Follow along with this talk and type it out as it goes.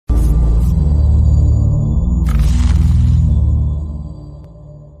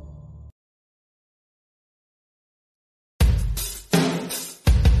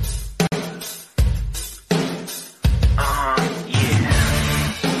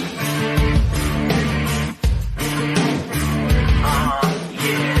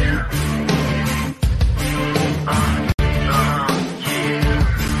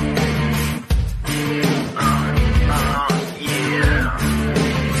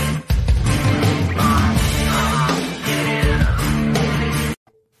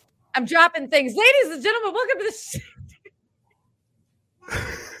I'm dropping things. Ladies and gentlemen, welcome to the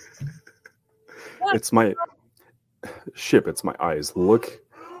It's my eyes. Look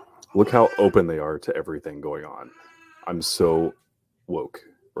how open they are to everything going on. I'm so woke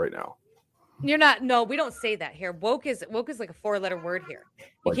right now. You're not. No, we don't say that here. Woke is like a 4-letter word here.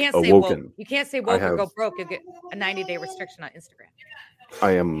 You Like can't say awoken. woke. You can't say woke or go broke. You'll get a 90-day restriction on Instagram.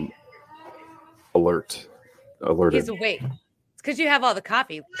 I am alerted. He's awake. It's because you have all the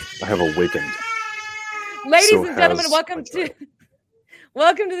coffee. I have awakened. Ladies and gentlemen, welcome to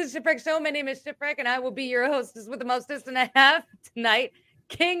the Shipwreck Show. My name is Shipwreck, and I will be your hostess with the mostest and a half tonight.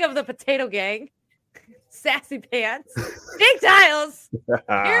 King of the Potato Gang, Sassy Pants, Jake Giles,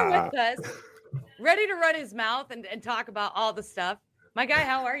 here with us, ready to run his mouth and talk about all the stuff. My guy,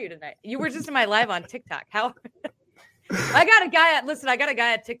 how are you tonight? You were just in my live on TikTok. I got a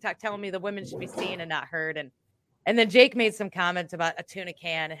guy at TikTok telling me the women should be seen and not heard, and then Jake made some comments about a tuna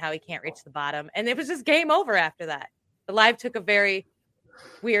can and how he can't reach the bottom, and it was just game over after that. The live took a very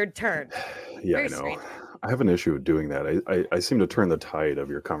weird turn. Yeah, very I know. strange. I have an issue with doing that. I seem to turn the tide of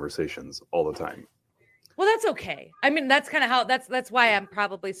your conversations all the time. Well, that's okay. I mean, that's kind of how that's why I'm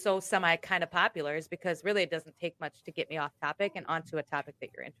probably so semi kind of popular, is because really it doesn't take much to get me off topic and onto a topic that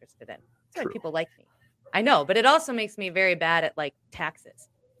you're interested in. That's why people like me. I know, but it also makes me very bad at like taxes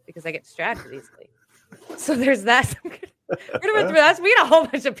because I get distracted easily. So there's that. We're gonna through that. We got a whole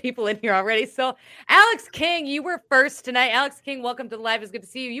bunch of people in here already. So Alex King, you were first tonight. Alex King, welcome to the live. It's good to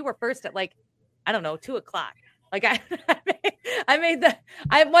see you. You were first at 2:00. Like I made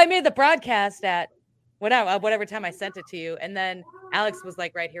the broadcast at whatever time I sent it to you, and then Alex was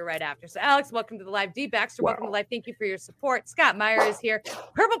like right here, right after. So Alex, welcome to the live. D Baxter, welcome to the live. Thank you for your support. Scott Meyer is here.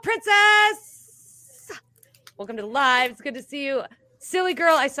 Purple Princess, welcome to the live. It's good to see you. Silly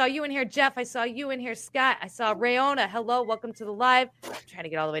girl, I saw you in here. Jeff, I saw you in here. Scott, I saw Rayona. Hello, welcome to the live. I'm trying to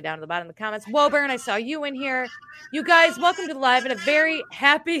get all the way down to the bottom of the comments. Woburn, I saw you in here. You guys, welcome to the live and a very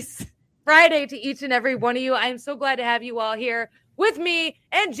happy Friday to each and every one of you. I am so glad to have you all here with me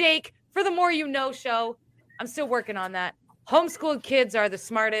and Jake for the More You Know show. I'm still working on that. Homeschooled kids are the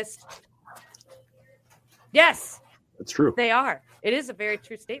smartest. Yes. It's true. They are. It is a very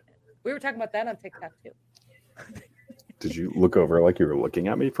true statement. We were talking about that on TikTok too. Did you look over like you were looking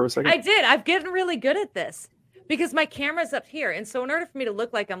at me for a second? I did. I'm getting really good at this because my camera's up here. And so in order for me to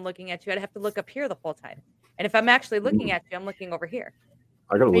look like I'm looking at you, I'd have to look up here the whole time. And if I'm actually looking at you, I'm looking over here.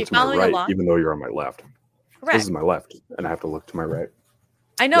 I got to look to my right, along? even though you're on my left. Correct. This is my left, and I have to look to my right.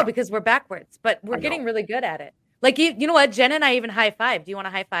 I know, because we're backwards, but we're getting really good at it. Like, you know what? Jen and I even high five. Do you want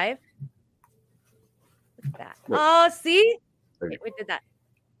a high five? Look at that. Wait. Oh, see? We did that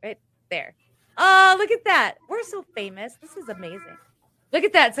right there. Oh, look at that. We're so famous. This is amazing. Look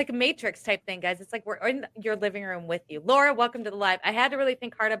at that. It's like a Matrix type thing, guys. It's like we're in your living room with you. Laura, welcome to the live. I had to really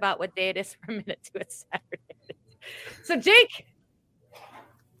think hard about what day it is for a minute to it's Saturday. So, Jake,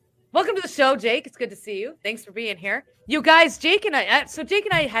 welcome to the show, Jake. It's good to see you. Thanks for being here. You guys, Jake and I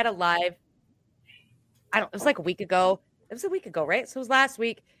had a live. It was like a week ago. It was a week ago, right? So it was last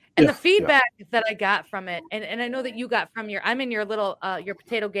week. And the feedback that I got from it, and I know that you got from I'm in your little, your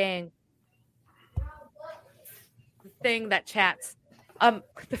Potato Gang thing that chats. What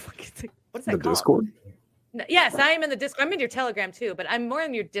the fuck is it? What is that called? Discord? No, yes, I am in the Discord. I'm in your Telegram too, but I'm more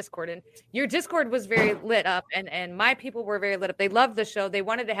in your Discord. And your Discord was very lit up, and my people were very lit up. They loved the show. They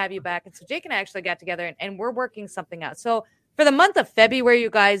wanted to have you back. And so Jake and I actually got together, and we're working something out. So for the month of February,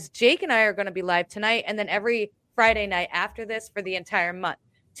 you guys, Jake and I are going to be live tonight, and then every Friday night after this for the entire month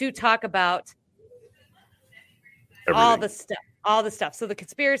to talk about all the stuff. So the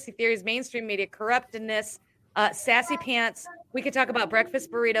conspiracy theories, mainstream media, corruptedness, Sassy Pants. We could talk about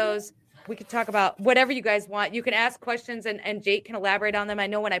breakfast burritos. We could talk about whatever you guys want. You can ask questions and Jake can elaborate on them. I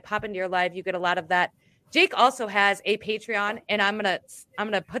know when I pop into your live, you get a lot of that. Jake also has a Patreon, and I'm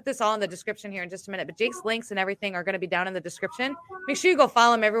gonna put this all in the description here in just a minute. But Jake's links and everything are gonna be down in the description. Make sure you go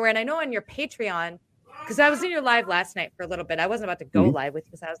follow him everywhere. And I know on your Patreon, because I was in your live last night for a little bit. I wasn't about to go live with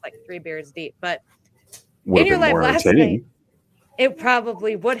you because I was like 3 beers deep. But in your live last night, it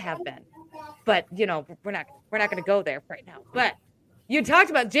probably would have been. But you know, we're not gonna go there right now. But you talked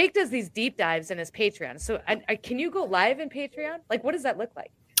about Jake does these deep dives in his Patreon. So can you go live in Patreon? Like, what does that look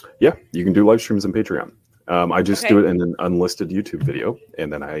like? Yeah, you can do live streams in Patreon. I just do it in an unlisted YouTube video,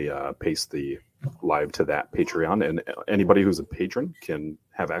 and then I paste the live to that Patreon. And anybody who's a patron can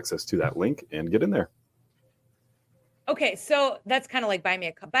have access to that link and get in there. Okay, so that's kind of like Buy Me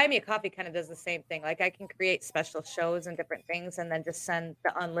a Coffee kind of does the same thing. Like I can create special shows and different things and then just send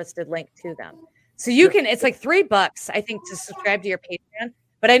the unlisted link to them. So you can, it's like $3, I think, to subscribe to your Patreon.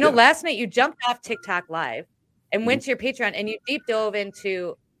 But I know last night you jumped off TikTok live and went to your Patreon and you deep dove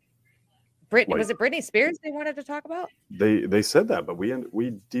into Was it Britney Spears they wanted to talk about? They said that, but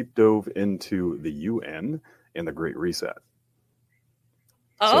we deep dove into the UN and the Great Reset.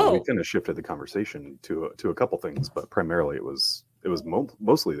 So we kind of shifted the conversation to a couple things, but primarily it was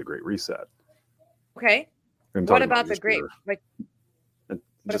mostly the Great Reset. Okay. What about the Great?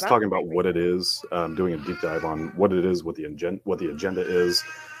 Just talking about what it is, doing a deep dive on what it is, what the agenda is,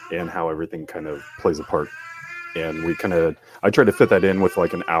 and how everything kind of plays a part. And I tried to fit that in with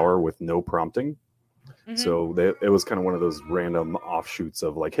like an hour with no prompting. Mm-hmm. So it was kind of one of those random offshoots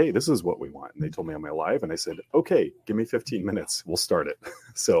of like, hey, this is what we want. And they told me on my live, and I said, okay, give me 15 minutes. We'll start it.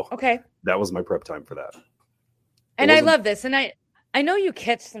 So that was my prep time for that. And I love this. And I know you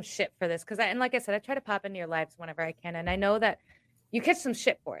catch some shit for this and like I said, I try to pop into your lives whenever I can. And I know that you catch some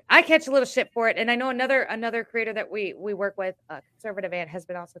shit for it. I catch a little shit for it. And I know another creator that we work with, Conservative Ant, has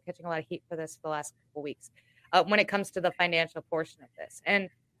been also catching a lot of heat for this for the last couple weeks when it comes to the financial portion of this. And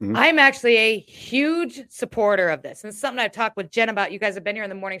I'm actually a huge supporter of this. And it's something I've talked with Jen about. You guys have been here in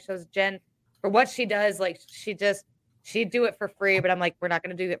the morning shows. Jen, for what she does, like she'd do it for free, but I'm like, we're not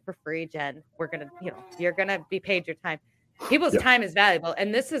going to do it for free, Jen. We're going to, you're going to be paid your time. People's time is valuable.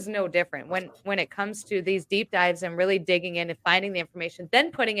 And this is no different when it comes to these deep dives and really digging in and finding the information,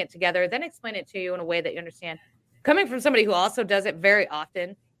 then putting it together, then explain it to you in a way that you understand. Coming from somebody who also does it very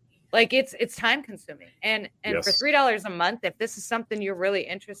often, like it's time consuming. And for $3 a month, if this is something you're really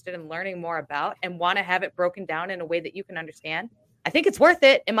interested in learning more about and want to have it broken down in a way that you can understand, I think it's worth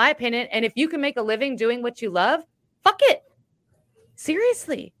it, in my opinion. And if you can make a living doing what you love, fuck it.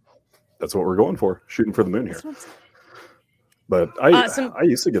 Seriously. That's what we're going for. Shooting for the moon here. But I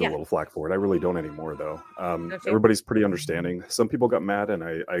used to get a little flack for it. I really don't anymore, though. Everybody's pretty understanding. Some people got mad, and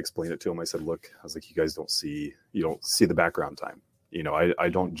I explained it to them. I said, "Look, I was like, you guys don't see the background time. I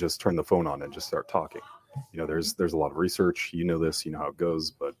don't just turn the phone on and just start talking. There's a lot of research. You know this. You know how it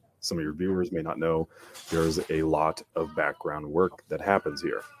goes. But some of your viewers may not know. There's a lot of background work that happens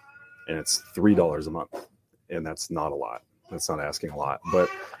here, and it's $3 a month, and that's not a lot. That's not asking a lot. But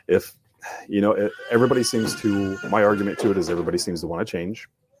if everybody seems to, my argument to it is everybody seems to want to change.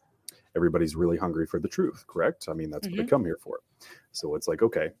 Everybody's really hungry for the truth, correct? I mean, that's what they come here for. So it's like,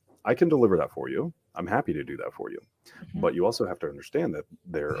 okay, I can deliver that for you. I'm happy to do that for you. But you also have to understand that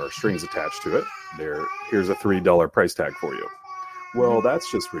there are strings attached to it. Here's a $3 price tag for you. Well,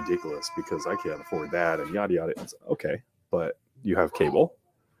 that's just ridiculous because I can't afford that and yada, yada. It's okay, but you have cable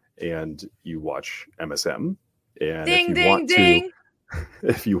and you watch MSM. And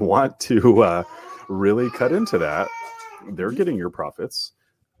if you want to really cut into that, they're getting your profits.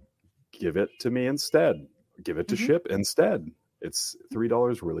 Give it to me instead. Give it to Ship instead. It's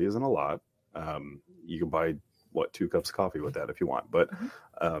 $3 really isn't a lot. You can buy 2 cups of coffee with that if you want. But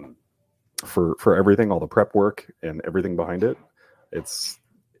for everything, all the prep work and everything behind it,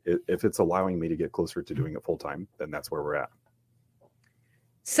 if it's allowing me to get closer to doing it full time, then that's where we're at.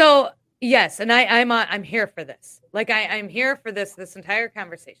 So yes, and I'm here for this. Like I'm here for this entire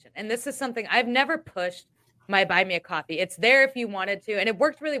conversation. And this is something I've never pushed my Buy Me a Coffee. It's there if you wanted to, and it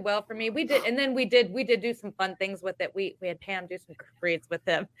worked really well for me. We did do some fun things with it. We had Pam do some reads with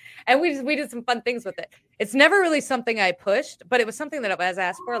him, and we did some fun things with it. It's never really something I pushed, but it was something that I was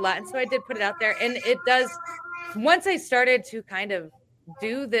asked for a lot, and so I did put it out there. And it does. Once I started to kind of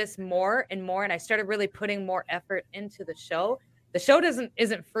do this more and more, and I started really putting more effort into the show. The show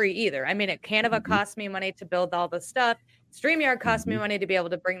isn't free either. I mean, Canva cost me money to build all the stuff. StreamYard cost me money to be able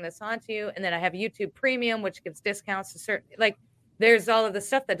to bring this on to you. And then I have YouTube Premium, which gives discounts to certain, there's all of the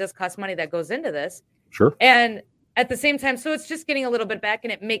stuff that does cost money that goes into this. Sure. And at the same time, so it's just getting a little bit back,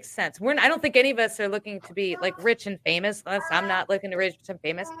 and it makes sense. I don't think any of us are looking to be rich and famous. I'm not looking to rich and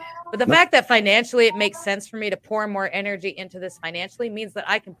famous. But the fact that financially it makes sense for me to pour more energy into this financially means that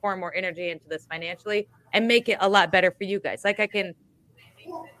I can pour more energy into this financially and make it a lot better for you guys. Like I can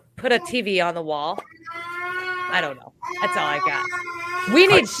put a TV on the wall. I don't know. That's all I got. We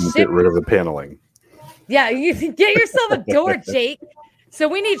need get rid of the paneling. Yeah, you get yourself a door, Jake. So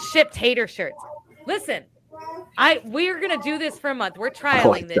we need shipped hater shirts. Listen, we're gonna do this for a month. We're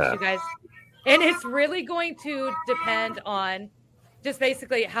trialing this, you guys, and it's really going to depend on just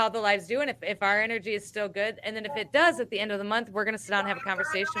basically how the lives do, and if our energy is still good, and then if it does at the end of the month, we're gonna sit down and have a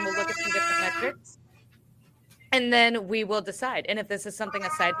conversation. We'll look at some different metrics, and then we will decide. And if this is something, a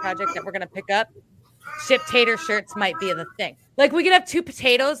side project that we're gonna pick up, shipped tater shirts might be the thing. Like we could have 2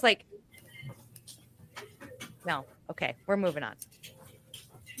 potatoes. No, okay, we're moving on.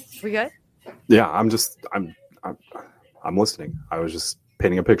 We good? Yeah, I'm listening. I was just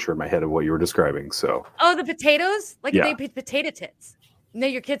painting a picture in my head of what you were describing. So. Oh, the potatoes? They potato tits. No,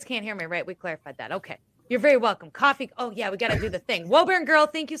 your kids can't hear me, right? We clarified that. Okay. You're very welcome. Coffee. Oh yeah, we got to do the thing. Woburn girl,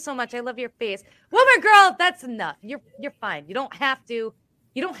 thank you so much. I love your face. Woburn girl, that's enough. You're fine. You don't have to.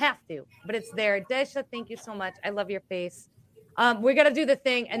 But it's there. Desha, thank you so much. I love your face. We got to do the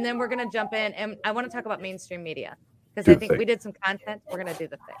thing, and then we're gonna jump in, and I want to talk about mainstream media because I think we did some content. We're gonna do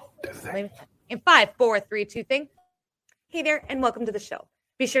the thing. In 5, 4, 3, 2, thing. Hey there, and welcome to the show.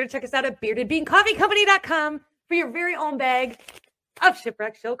 Be sure to check us out at beardedbeancoffeecompany.com for your very own bag of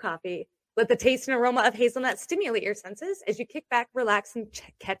Shipwreck Show coffee. Let the taste and aroma of hazelnut stimulate your senses as you kick back, relax, and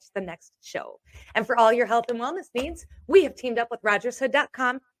catch the next show. And for all your health and wellness needs, we have teamed up with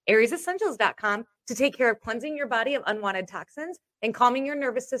RogersHood.com, AriesEssentials.com to take care of cleansing your body of unwanted toxins and calming your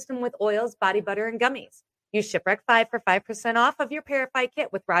nervous system with oils, body butter, and gummies. Use Shipwreck 5 for 5% off of your Purify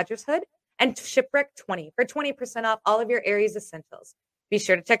kit with Rogers Hood and Shipwreck 20 for 20% off all of your Aries Essentials. Be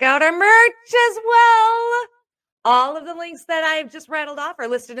sure to check out our merch as well. All of the links that I've just rattled off are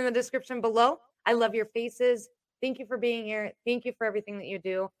listed in the description below. I love your faces. Thank you for being here. Thank you for everything that you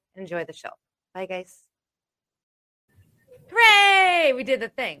do. Enjoy the show. Bye, guys. Hooray! We did the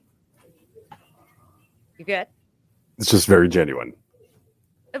thing. You good? It's just very genuine.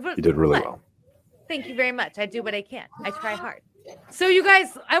 You did really well. Thank you very much. I do what I can. I try hard. So you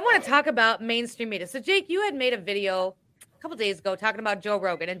guys, I want to talk about mainstream media. So Jake, you had made a video a couple days ago talking about Joe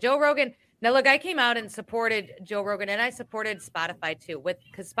Rogan. And Joe Rogan, now look, I came out and supported Joe Rogan, and I supported Spotify too.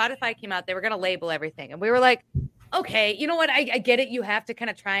 Because Spotify came out, they were going to label everything. And we were like, okay, you know what? I get it. You have to kind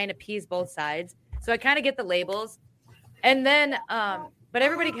of try and appease both sides. So I kind of get the labels. And then, but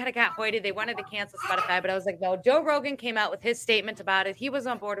everybody kind of got hoity. They wanted to cancel Spotify, but I was like, no, Joe Rogan came out with his statement about it. He was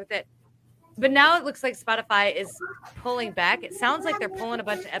on board with it. But now it looks like Spotify is pulling back. It sounds like they're pulling a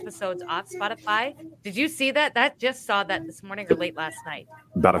bunch of episodes off Spotify. Did you see that? That just saw that this morning or late last night.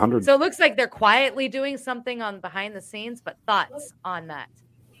 About 100. So it looks like they're quietly doing something on behind the scenes, but thoughts on that?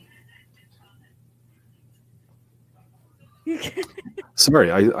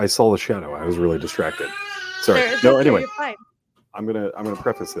 Sorry, I saw the shadow. I was really distracted. Sorry. No, anyway. I'm gonna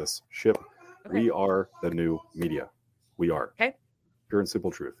preface this. Ship. Okay. We are the new media. We are. Okay. Pure and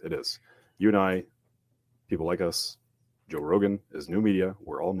simple truth. It is. You and I, people like us, Joe Rogan is new media.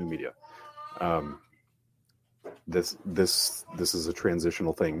 We're all new media. This is a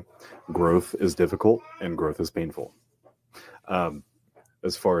transitional thing. Growth is difficult and growth is painful.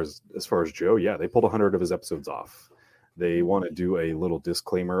 As far as Joe, yeah, they pulled 100 of his episodes off. They want to do a little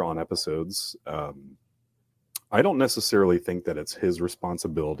disclaimer on episodes. I don't necessarily think that it's his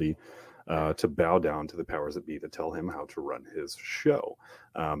responsibility to bow down to the powers that be to tell him how to run his show.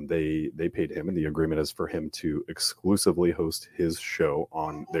 They paid him, and the agreement is for him to exclusively host his show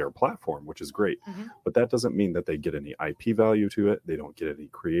on their platform, which is great. Mm-hmm. But that doesn't mean that they get any IP value to it. They don't get any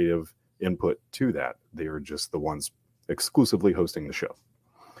creative input to that. They are just the ones exclusively hosting the show.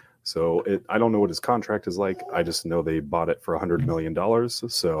 So I don't know what his contract is like. I just know they bought it for $100 million.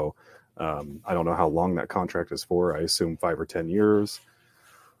 So I don't know how long that contract is for. I assume 5 or 10 years.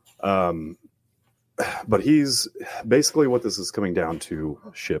 But he's basically what this is coming down to,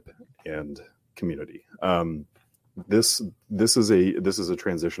 Ship and community. This is a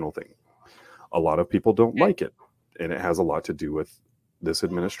transitional thing. A lot of people don't like it, and it has a lot to do with this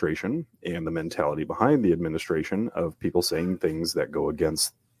administration and the mentality behind the administration of people saying things that go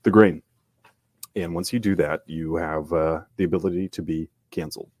against the grain. And once you do that, you have the ability to be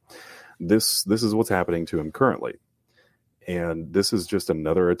canceled. This is what's happening to him currently. And this is just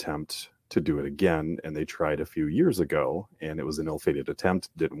another attempt to do it again. And they tried a few years ago, and it was an ill-fated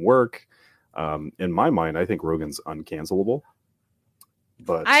attempt. Didn't work. In my mind, I think Rogan's uncancelable.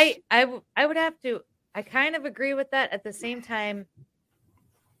 But I would have to. I kind of agree with that. At the same time,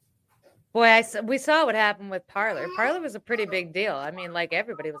 boy, we saw what happened with Parler. Parler was a pretty big deal. I mean, like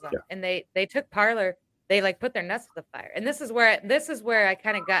everybody was on, and they took Parler. They like put their nuts to the fire. And this is where I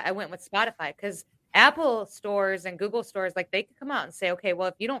kind of I went with Spotify, because Apple stores and Google stores, like, they could come out and say, okay, well,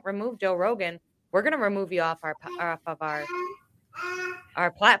 if you don't remove Joe Rogan, we're going to remove you off our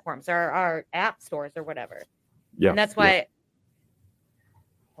platforms, our app stores or whatever. Yeah. And that's why.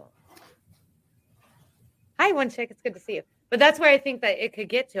 Yeah. Hi, One Chick. It's good to see you. But that's where I think that it could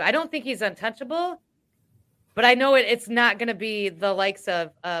get to. I don't think he's untouchable, but I know it's not going to be the likes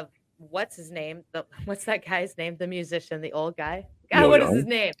of what's his name? What's that guy's name? The musician, the old guy. God, what is his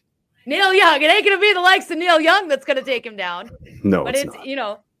name? Neil Young. It ain't going to be the likes of Neil Young that's going to take him down. No, but it's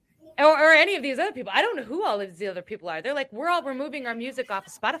not. Or any of these other people. I don't know who all of these other people are. They're like, we're all removing our music off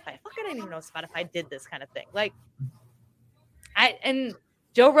of Spotify. Fuck, I didn't even know Spotify did this kind of thing. Like, and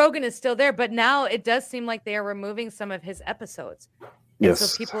Joe Rogan is still there, but now it does seem like they are removing some of his episodes. And yes.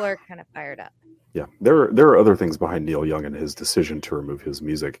 So people are kind of fired up. Yeah, there are other things behind Neil Young and his decision to remove his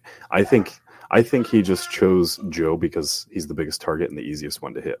music. I think he just chose Joe because he's the biggest target and the easiest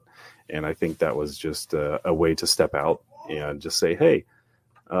one to hit, and I think that was just a way to step out and just say, "Hey,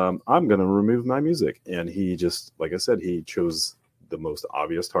 I'm going to remove my music." And he just, like I said, he chose the most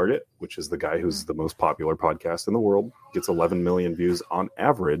obvious target, which is the guy who's the most popular podcast in the world, gets 11 million views on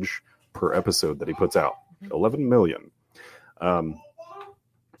average per episode that he puts out. 11 million.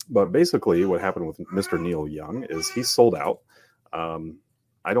 But basically what happened with Mr. Neil Young is he sold out.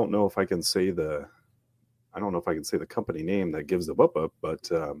 I don't know if I can say the company name that gives the up, but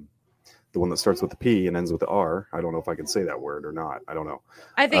the one that starts with the P and ends with the R. I don't know if I can say that word or not. I don't know.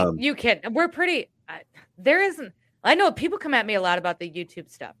 I think you can. We're pretty. There isn't. I know people come at me a lot about the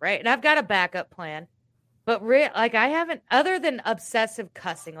YouTube stuff, right? And I've got a backup plan, but like I haven't, other than obsessive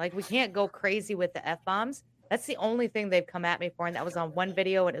cussing. Like we can't go crazy with the F-bombs. That's the only thing they've come at me for, and that was on one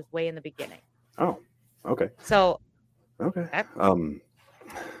video, and it was way in the beginning. Oh, okay. So, okay.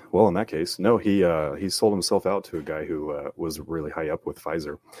 Well, in that case, no, he sold himself out to a guy who was really high up with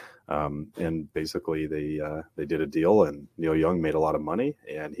Pfizer, and basically they did a deal, and Neil Young made a lot of money,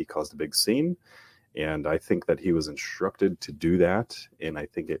 and he caused a big scene, and I think that he was instructed to do that, and I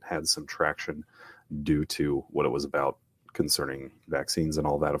think it had some traction due to what it was about concerning vaccines and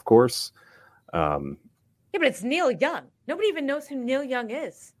all that, of course. Yeah, but it's Neil Young. Nobody even knows who Neil Young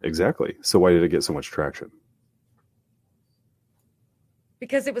is. Exactly. So why did it get so much traction?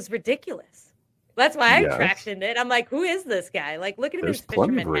 Because it was ridiculous. That's why I tractioned it. I'm like, who is this guy? Like, look at him. There's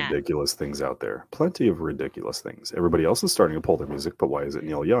plenty of ridiculous things out there. Plenty of ridiculous things. Everybody else is starting to pull their music, but why is it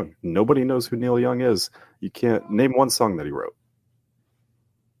Neil Young? Nobody knows who Neil Young is. You can't name one song that he wrote.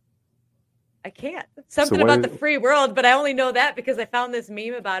 I can't. Something about the free world, but I only know that because I found this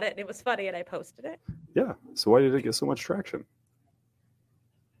meme about it and it was funny and I posted it. Yeah. So why did it get so much traction?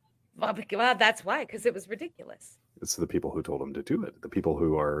 Well, that's why, because it was ridiculous. It's the people who told him to do it. The people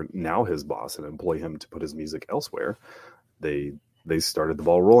who are now his boss and employ him to put his music elsewhere. They started the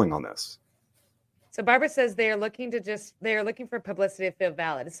ball rolling on this. So Barbara says they are looking for publicity to feel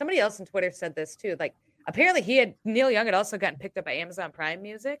valid. And somebody else on Twitter said this too. Like apparently Neil Young had also gotten picked up by Amazon Prime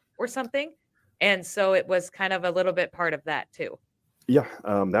Music or something. And so it was kind of a little bit part of that too. Yeah,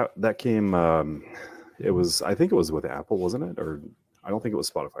 that came. I think it was with Apple, wasn't it? Or I don't think it was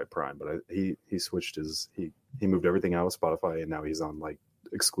Spotify Prime, but he switched he moved everything out of Spotify, and now he's on like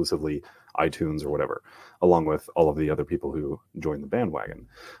exclusively iTunes or whatever, along with all of the other people who joined the bandwagon.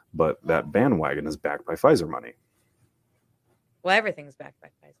 But that bandwagon is backed by Pfizer money. Well, everything's backed by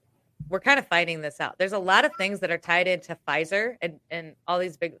Pfizer. We're kind of fighting this out. There's a lot of things that are tied into Pfizer and all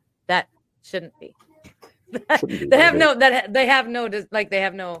these big that shouldn't be. They have no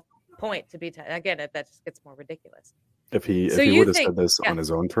point to be. Again, that just gets more ridiculous. If he would have said this on his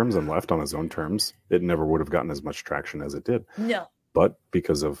own terms and left on his own terms, it never would have gotten as much traction as it did. No. But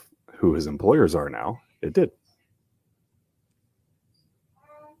because of who his employers are now, it did.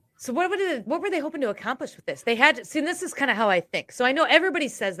 So what were they hoping to accomplish with this? They had to, see, this is kind of how I think. So I know everybody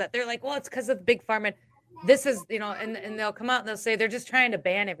says that. They're like, well, it's because of the big pharma. This is, and they'll come out and they'll say they're just trying to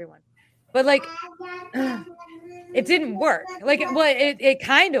ban everyone. But like, it didn't work. Like, it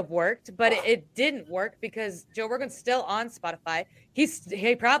kind of worked, but it didn't work because Joe Rogan's still on Spotify.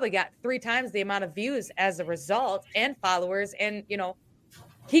 He probably got 3 times the amount of views as a result and followers. And,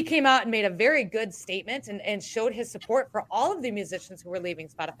 he came out and made a very good statement and showed his support for all of the musicians who were leaving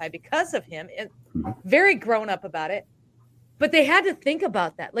Spotify because of him. And very grown up about it. But they had to think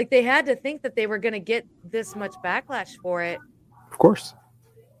about that. Like, they had to think that they were going to get this much backlash for it. Of course.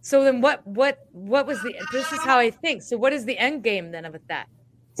 So then what was this is how I think. So what is the end game then of that?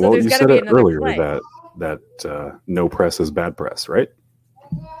 So well, there's you got to said be it another earlier play. that no press is bad press, right?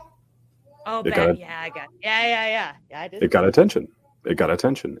 Oh, bad. Yeah, I got it. Yeah, I did. It got attention.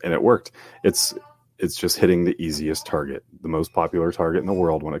 And it worked. It's just hitting the easiest target, the most popular target in the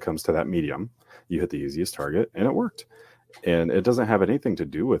world when it comes to that medium. You hit the easiest target and it worked. And it doesn't have anything to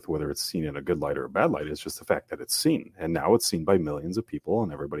do with whether it's seen in a good light or a bad light. It's just the fact that it's seen. And now it's seen by millions of people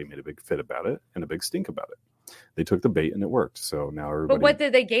and everybody made a big fit about it and a big stink about it. They took the bait and it worked. So now everybody... But what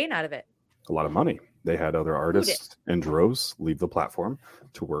did they gain out of it? A lot of money. They had other artists and droves leave the platform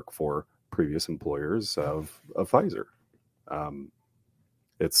to work for previous employers of Pfizer.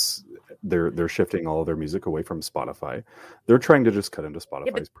 They're shifting all of their music away from Spotify. They're trying to just cut into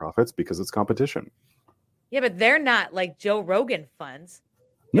Spotify's profits because it's competition. Yeah, but they're not like Joe Rogan funds.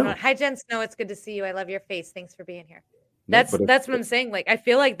 No. Hi, Jen Snow. It's good to see you. I love your face. Thanks for being here. That's what I'm saying. Like, I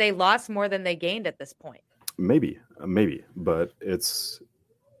feel like they lost more than they gained at this point. Maybe, but it's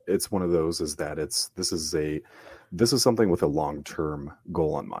one of those is that this is a this is something with a long-term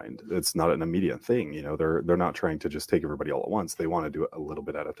goal in mind. It's not an immediate thing. They're not trying to just take everybody all at once. They want to do it a little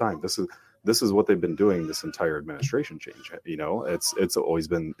bit at a time. This is what they've been doing this entire administration change. It's always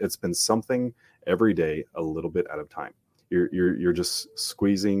been something every day, a little bit at a time. You're just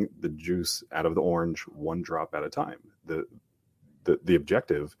squeezing the juice out of the orange one drop at a time. The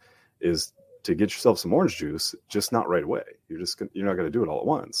objective is to get yourself some orange juice, just not right away. You're not going to do it all at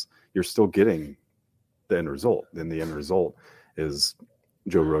once. You're still getting the end result. Then the end result is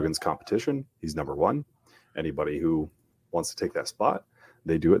Joe Rogan's competition. He's number one. Anybody who wants to take that spot,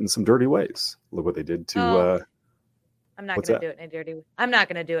 they do it in some dirty ways. Look what they did to. I'm not going to do it in any dirty. I'm not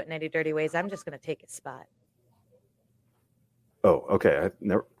going to do it in any dirty ways. I'm just going to take his spot. Oh, okay.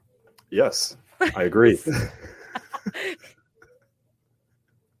 Yes, I agree.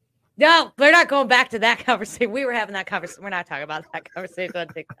 No, we're not going back to that conversation. We were having that conversation. We're not talking about that conversation on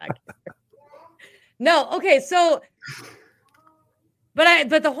TikTok. No, okay, so, but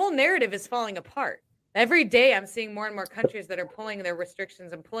the whole narrative is falling apart. Every day I'm seeing more and more countries that are pulling their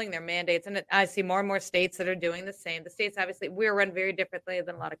restrictions and pulling their mandates, and I see more and more states that are doing the same. The states, obviously, we're run very differently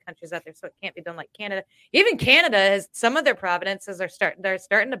than a lot of countries out there, so it can't be done like Canada. Even Canada has some of their providences they're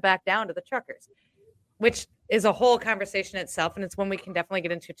starting to back down to the truckers, which is a whole conversation itself, and it's one we can definitely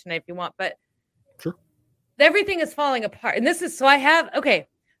get into tonight if you want. But sure, everything is falling apart, and this is so.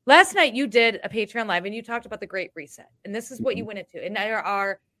 Last night you did a Patreon live, and you talked about the Great Reset, and this is what you went into. And there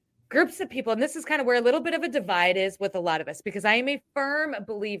are groups of people, and this is kind of where a little bit of a divide is with a lot of us, because I am a firm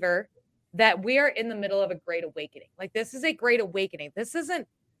believer that we are in the middle of a great awakening. Like, this is a great awakening. This isn't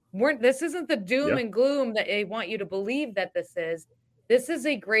the doom and gloom that they want you to believe that this is. This is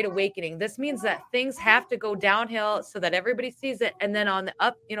a great awakening. This means that things have to go downhill so that everybody sees it. And then on the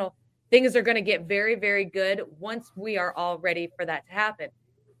up, things are going to get very, very good once we are all ready for that to happen.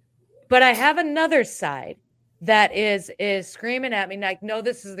 But I have another side that is screaming at me like, no,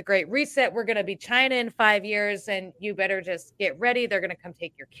 this is the Great Reset. We're going to be China in 5 years, and you better just get ready. They're going to come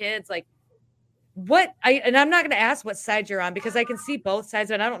take your kids. Like, and I'm not going to ask what side you're on, because I can see both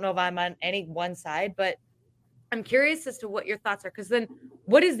sides, and I don't know if I'm on any one side, but I'm curious as to what your thoughts are, because then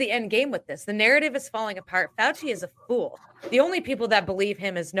what is the end game with this? The narrative is falling apart. Fauci is a fool. The only people that believe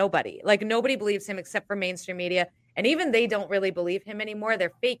him is nobody. Like, nobody believes him except for mainstream media. And even they don't really believe him anymore.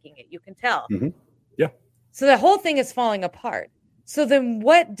 They're faking it. You can tell. Mm-hmm. Yeah. So the whole thing is falling apart. So then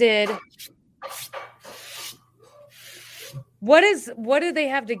what do they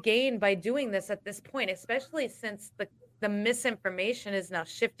have to gain by doing this at this point, especially since the misinformation is now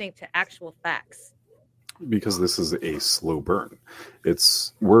shifting to actual facts? Because this is a slow burn.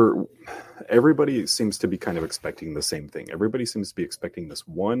 Everybody seems to be kind of expecting the same thing. Everybody seems to be expecting this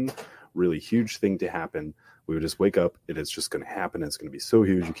one really huge thing to happen. We would just wake up, and it's just going to happen. It's going to be so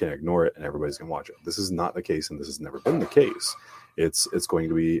huge you can't ignore it, and everybody's going to watch it. This is not the case, and this has never been the case. It's going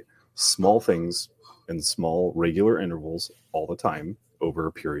to be small things in small regular intervals all the time over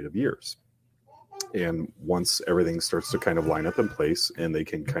a period of years. And once everything starts to kind of line up in place, and they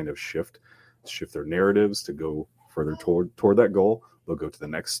can kind of shift their narratives to go further toward that goal, they'll go to the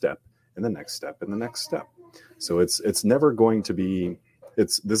next step and the next step and the next step. So it's never going to be.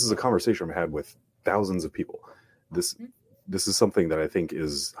 This is a conversation I've had with thousands of people. This is something that I think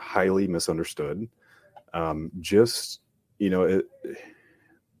is highly misunderstood. I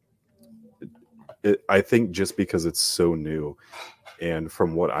think just because it's so new, and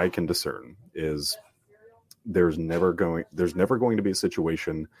from what I can discern, is there's never going to be a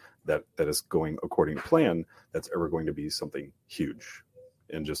situation that is going according to plan that's ever going to be something huge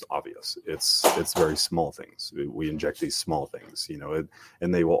and just obvious. It's very small things. We inject these small things,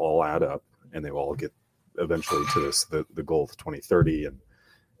 and they will all add up, and they will all get eventually to the goal of 2030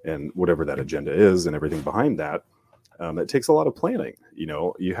 and whatever that agenda is, and everything behind that. It takes a lot of planning.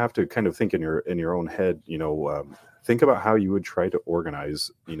 You have to kind of think in your own head. Think about how you would try to organize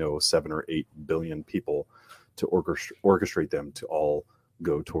 7 or 8 billion people to orchestrate them to all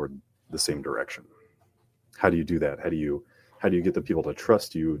go toward the same direction. How do you do that? How do you get the people to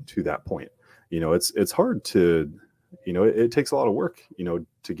trust you to that point? It's hard to, it takes a lot of work,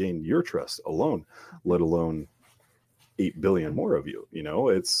 to gain your trust alone, let alone 8 billion more of you.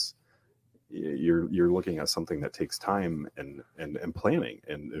 You're looking at something that takes time and planning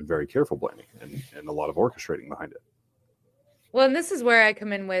and very careful planning and a lot of orchestrating behind it. Well, and this is where I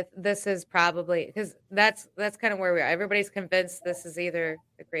come in with, this is probably, because that's kind of where we are. Everybody's convinced this is either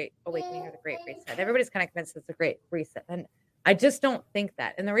the Great Awakening or the Great Reset. Everybody's kind of convinced it's the Great Reset. And I just don't think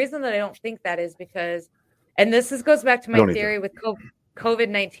that. And the reason that I don't think that is because, and goes back to my theory with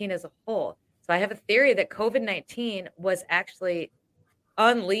COVID-19 as a whole. So I have a theory that COVID-19 was actually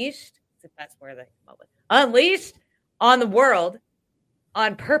unleashed That's the best word I come up with. Unleashed on the world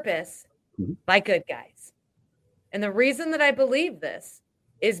on purpose by good guys. And the reason that I believe this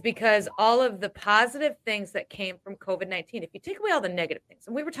is because all of the positive things that came from COVID-19, if you take away all the negative things,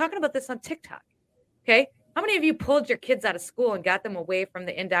 and we were talking about this on TikTok, okay? How many of you pulled your kids out of school and got them away from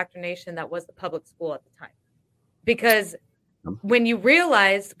the indoctrination that was the public school at the time? Because when you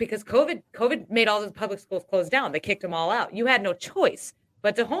realized, because COVID made all the public schools close down, they kicked them all out. You had no choice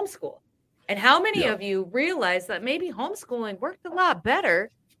but to homeschool. And how many of you realized that maybe homeschooling worked a lot better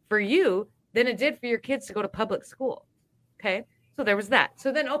for you than it did for your kids to go to public school? Okay. So there was that.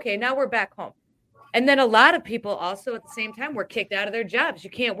 So then, okay, now we're back home. And then a lot of people also at the same time were kicked out of their jobs. You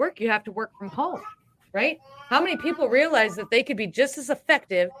can't work. You have to work from home, right? How many people realize that they could be just as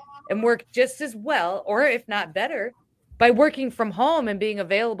effective and work just as well, or if not better, by working from home and being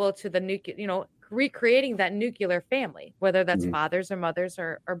available to the nuclear, recreating that nuclear family, whether that's fathers or mothers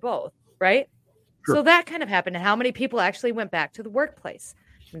or both, right? Sure. So that kind of happened. And how many people actually went back to the workplace?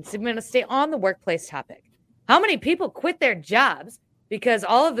 And so I'm going to stay on the workplace topic. How many people quit their jobs because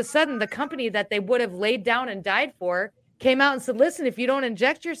all of a sudden the company that they would have laid down and died for came out and said, listen, if you don't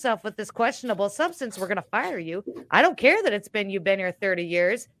inject yourself with this questionable substance, we're going to fire you. I don't care that you've been here 30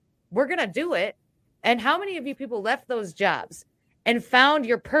 years. We're going to do it. And how many of you people left those jobs and found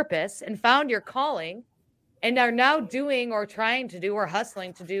your purpose and found your calling and are now doing or trying to do or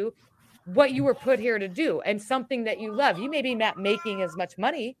hustling to do what you were put here to do and something that you love? You may be not making as much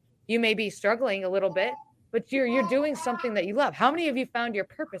money. You may be struggling a little bit, but you're doing something that you love. How many of you found your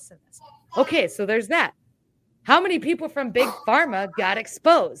purpose in this? Okay, so there's that. How many people from Big Pharma got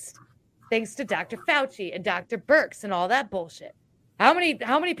exposed thanks to Dr. Fauci and Dr. Birx and all that bullshit? How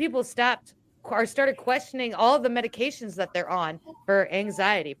many people started questioning all of the medications that they're on for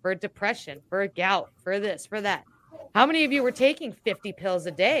anxiety, for depression, for gout, for this, for that? How many of you were taking 50 pills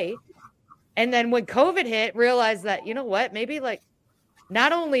a day? And then when COVID hit, realized that, you know what, maybe like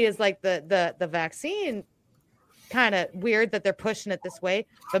not only is like the vaccine kind of weird that they're pushing it this way,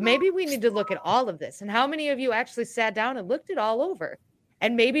 but maybe we need to look at all of this. And how many of you actually sat down and looked it all over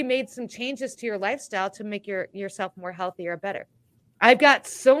and maybe made some changes to your lifestyle to make yourself more healthy or better? I've got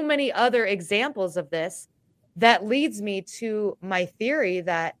so many other examples of this that leads me to my theory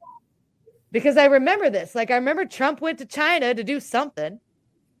that, because I remember this, like I remember Trump went to China to do something,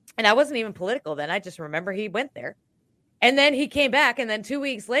 and I wasn't even political then. I just remember he went there. And then he came back, and then 2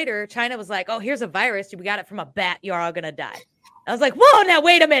 weeks later, China was like, oh, here's a virus. We got it from a bat. You're all going to die. I was like, whoa, now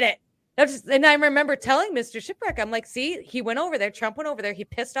wait a minute. And I remember telling Mr. Shipwreck, I'm like, see, he went over there. Trump went over there. He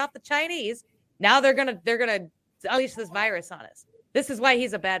pissed off the Chinese. Now they're going to unleash this virus on us. This is why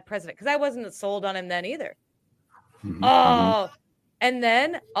he's a bad president, because I wasn't sold on him then either. And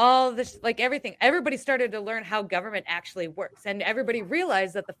then all this, like everything, everybody started to learn how government actually works. And everybody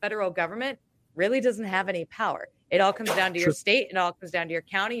realized that the federal government really doesn't have any power. It all comes down to your state. It all comes down to your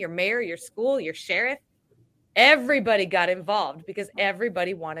county, your mayor, your school, your sheriff. Everybody got involved because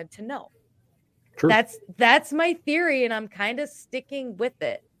everybody wanted to know. True. That's my theory, and I'm kind of sticking with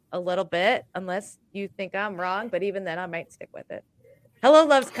it a little bit, unless you think I'm wrong. But even then, I might stick with it. Hello,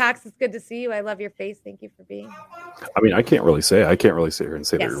 Loves Cox. It's good to see you. I love your face. Thank you for being here. I mean, I can't really sit here and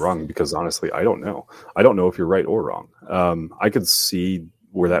say that you're wrong, because honestly, I don't know. I don't know if you're right or wrong. I could see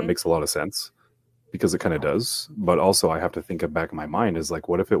where that makes a lot of sense, because it kind of does. But also I have to think back in my mind is like,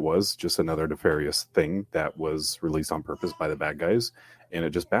 what if it was just another nefarious thing that was released on purpose by the bad guys, and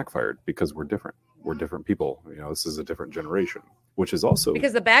it just backfired because we're different. We're different people. This is a different generation, which is also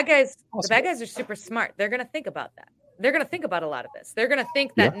because the bad guys are super smart. They're going to think about that. They're going to think about a lot of this. They're going to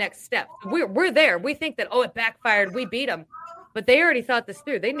think that next step. We're there. We think that, it backfired. We beat them. But they already thought this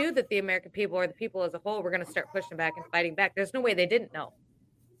through. They knew that the American people, or the people as a whole, were going to start pushing back and fighting back. There's no way they didn't know.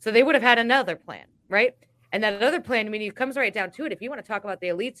 So they would have had another plan, right? And that other plan, I mean, it comes right down to it. If you want to talk about the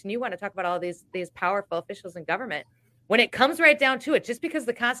elites and you want to talk about all these powerful officials in government, when it comes right down to it, just because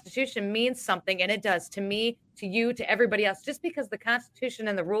the Constitution means something, and it does to me, to you, to everybody else, just because the Constitution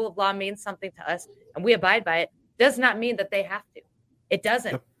and the rule of law means something to us and we abide by it, does not mean that they have to. It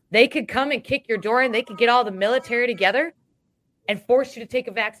doesn't. Yep. They could come and kick your door, and they could get all the military together and force you to take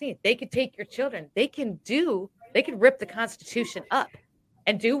a vaccine. They could take your children. They could rip the Constitution up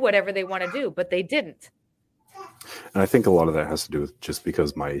and do whatever they want to do, but they didn't. And I think a lot of that has to do with just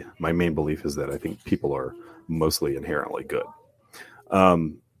because my main belief is that I think people are mostly inherently good.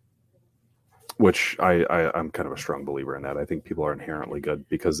 Which I'm kind of a strong believer in that. I think people are inherently good,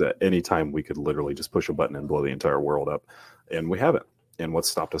 because at any time we could literally just push a button and blow the entire world up, and we haven't. And what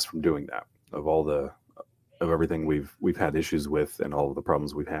stopped us from doing that? Of everything we've had issues with, and all of the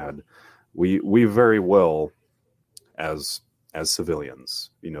problems we've had, we very well, as as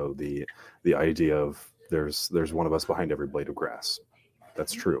civilians. You know, the idea of there's one of us behind every blade of grass.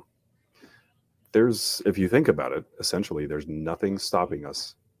 That's true. If you think about it, essentially, there's nothing stopping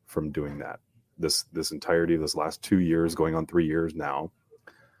us from doing that. This entirety of this last 2 years, going on 3 years now,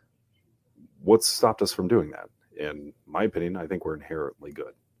 what's stopped us from doing that? In my opinion, I think we're inherently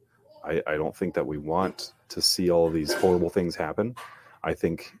good. I don't think that we want to see all of these horrible things happen. I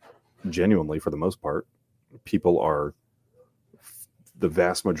think genuinely, for the most part, the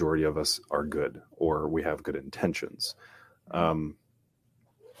vast majority of us are good, or we have good intentions.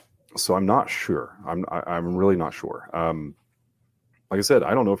 So I'm not sure. I'm really not sure. Like I said,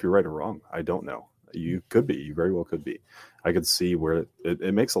 I don't know if you're right or wrong. I don't know. You could be. You very well could be. I could see where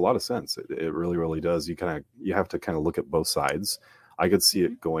it makes a lot of sense. It really, really does. You have to kind of look at both sides. I could see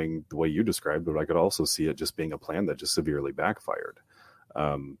it going the way you described, but I could also see it just being a plan that just severely backfired.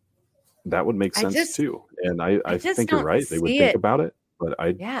 That would make sense too. And I think you're right. They would think about it, but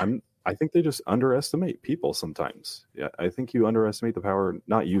I think they just underestimate people sometimes. Yeah, I think you underestimate the power.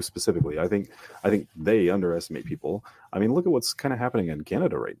 Not you specifically. I think they underestimate people. I mean, look at what's kind of happening in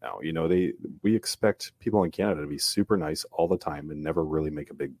Canada right now. You know, we expect people in Canada to be super nice all the time and never really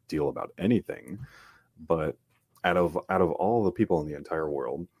make a big deal about anything. But out of all the people in the entire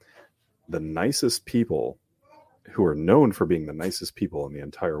world, the nicest people who are known for being the nicest people in the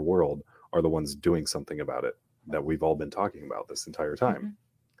entire world are the ones doing something about it that we've all been talking about this entire time. Mm-hmm.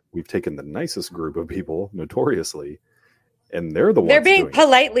 We've taken the nicest group of people notoriously, and they're the ones. They're being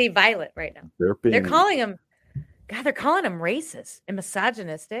politely violent right now. They're calling them racist and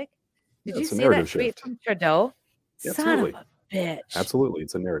misogynistic. Did you see that tweet from Trudeau? Absolutely. Son of a bitch. Absolutely.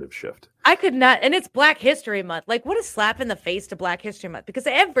 It's a narrative shift. I could not, and it's Black History Month. Like, what a slap in the face to Black History Month, because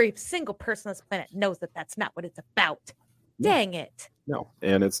every single person on this planet knows that that's not what it's about. Dang it. No,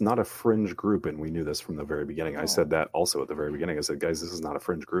 and it's not a fringe group, and we knew this from the very beginning. I said that also at the very beginning. I said, guys, this is not a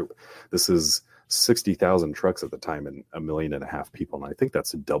fringe group. This is 60,000 trucks at the time and 1.5 million people, and I think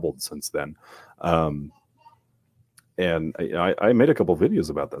that's doubled since then. And I made a couple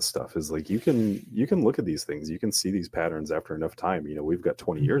videos about that stuff. Is like you can look at these things, you can see these patterns after enough time. You know, we've got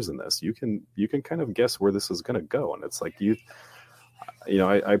 20 years in this. You can kind of guess where this is going to go, and it's like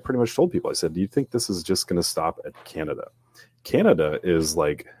I pretty much told people. I said, do you think this is just going to stop at Canada? Canada is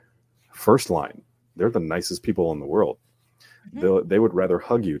like first line. They're the nicest people in the world. Mm-hmm. They would rather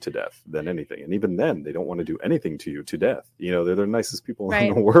hug you to death than anything. And even then, they don't want to do anything to you to death. You know, they're the nicest people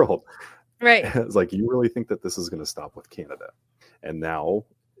in the world. Right. It's like, you really think that this is going to stop with Canada? And now,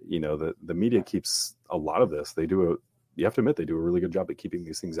 you know, the media keeps a lot of this. You have to admit, they do a really good job at keeping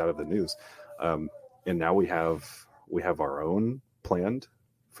these things out of the news. And now we have our own planned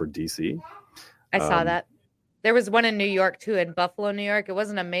for DC. I saw that. There was one in New York too, in Buffalo, New York. It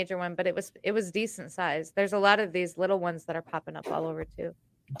wasn't a major one, but it was decent size. There's a lot of these little ones that are popping up all over too.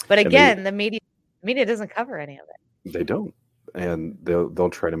 But again, the media doesn't cover any of it. They don't, and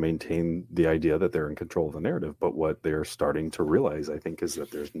they'll try to maintain the idea that they're in control of the narrative. But what they're starting to realize, I think, is that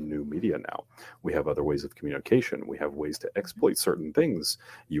there's new media now. We have other ways of communication. We have ways to exploit certain things.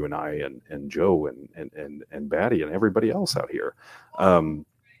 You and I and Joe and Batty and everybody else out here.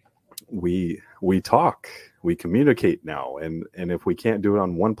 We talk, we communicate now, and if we can't do it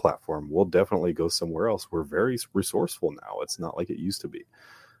on one platform, we'll definitely go somewhere else. We're very resourceful now. It's not like it used to be.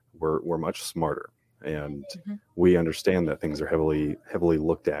 We're much smarter, and we understand that things are heavily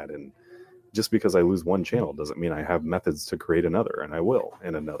looked at. And just because I lose one channel doesn't mean I have methods to create another, and I will,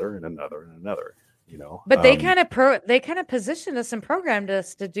 and another, and another, and another. You know, but they kind of positioned us and programmed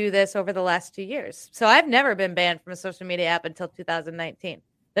us to do this over the last 2 years. So I've never been banned from a social media app until 2019.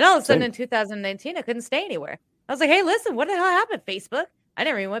 Then all of a sudden in 2019, I couldn't stay anywhere. I was like, hey, listen, what the hell happened, Facebook? I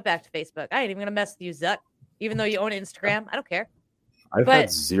never even went back to Facebook. I ain't even going to mess with you, Zuck, even though you own Instagram. I don't care. I've had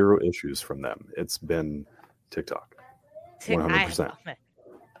zero issues from them. It's been TikTok. 100%.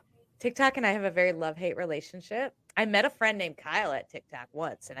 TikTok and I have a very love-hate relationship. I met a friend named Kyle at TikTok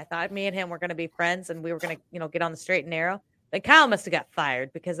once, and I thought me and him were going to be friends, and we were going to, get on the straight and narrow. But Kyle must have got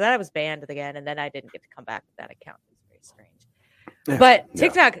fired because then I was banned again, and then I didn't get to come back with that account. It was very strange. But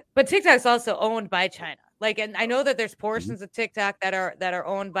TikTok's also owned by China. Like, and I know that there's portions of TikTok that are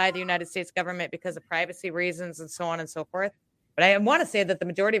owned by the United States government because of privacy reasons and so on and so forth. But I want to say that the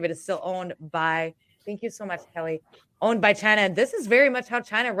majority of it is still owned by, thank you so much, Kelly, owned by China. And this is very much how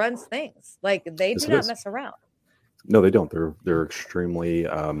China runs things. Like, they do not mess around. No, they don't. They're extremely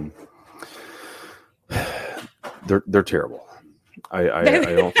they're terrible. I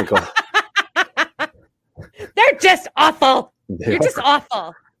don't think they're just awful. You're just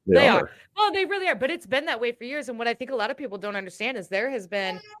awful. They are. Well, they really are. But it's been that way for years. And what I think a lot of people don't understand is there has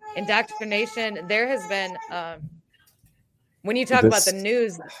been indoctrination. There has been When you talk about the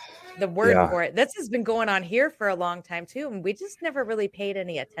news, the word Yeah. for it, this has been going on here for a long time too, and we just never really paid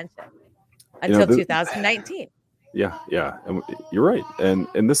any attention You know, until 2019. Yeah, and you're right.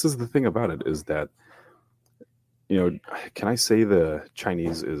 And this is the thing about it is that, you know, can I say the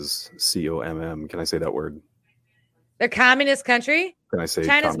Chinese is COMM? Can I say that word? They're communist country. Can I say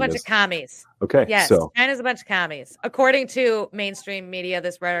China's communist? a bunch of commies? Okay, Yes, so China's a bunch of commies, according to mainstream media.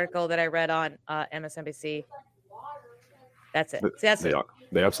 This article that I read on MSNBC. That's it. they are.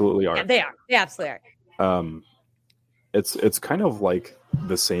 They absolutely are. Yeah, they are. They absolutely are. It's kind of like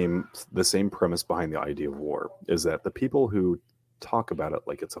the same premise behind the idea of war is that the people who talk about it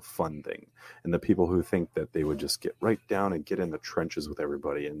like it's a fun thing, and the people who think that they would just get right down and get in the trenches with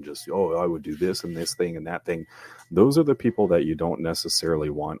everybody and just, oh, I would do this and this thing and that thing, those are the people that you don't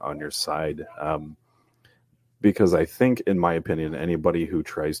necessarily want on your side. Because I think, in my opinion, anybody who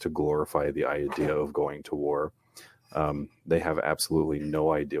tries to glorify the idea of going to war, they have absolutely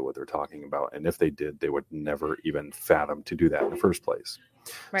no idea what they're talking about. And if they did, they would never even fathom to do that in the first place.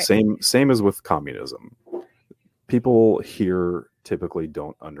 Right. Same as with communism. People here typically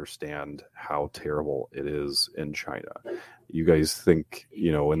don't understand how terrible it is in China. You guys think,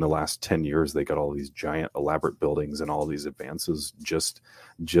 you know, in the last 10 years, they got all these giant elaborate buildings and all these advances just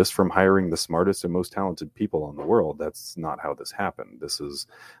from hiring the smartest and most talented people in the world. That's not how this happened. This is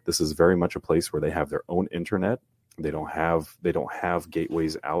very much a place where they have their own internet. They don't have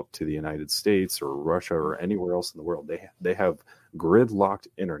gateways out to the United States or Russia or anywhere else in the world. They have grid-locked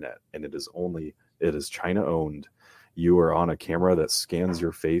internet, and it is China owned. You are on a camera that scans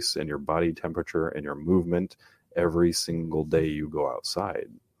your face and your body temperature and your movement every single day you go outside.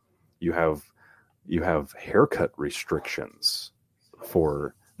 You have haircut restrictions.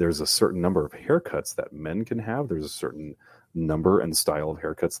 There's a certain number of haircuts that men can have. There's a certain number and style of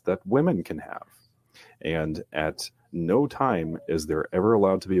haircuts that women can have. And at no time is there ever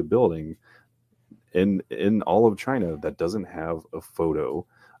allowed to be a building in all of China that doesn't have a photo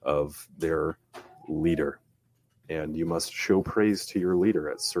of their leader. And you must show praise to your leader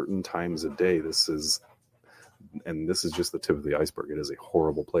at certain times of day. This is just the tip of the iceberg. It is a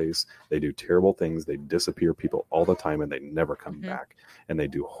horrible place. They do terrible things. They disappear people all the time, and they never come back. And they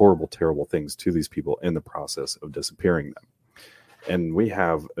do horrible, terrible things to these people in the process of disappearing them. And we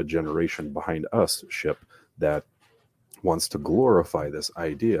have a generation behind us, Ship, that wants to glorify this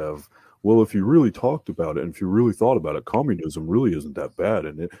idea of, well, if you really talked about it and if you really thought about it, communism really isn't that bad.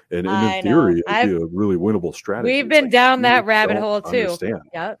 And in theory, it'd be a really winnable strategy. We've been down that rabbit hole too. Understand.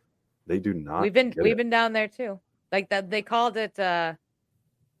 Yep. They do not. We've been down there too. Like that, they called it.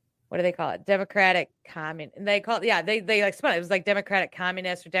 What do they call it? Democratic communist. They called they like spun it. It was like democratic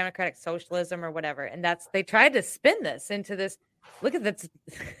communist or democratic socialism or whatever. And they tried to spin this into this. Look at this.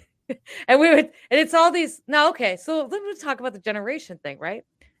 and it's all these. No, okay. So let me talk about the generation thing, right?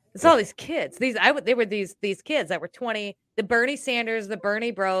 It's all these kids. They were these kids that were 20. The Bernie Sanders, the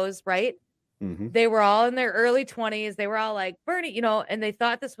Bernie Bros, right? Mm-hmm. They were all in their early 20s. They were all like Bernie, you know, and they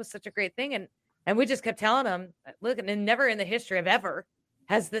thought this was such a great thing. And we just kept telling them, look, and never in the history of ever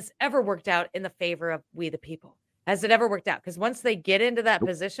has this ever worked out in the favor of we the people. Has it ever worked out? Because once they get into that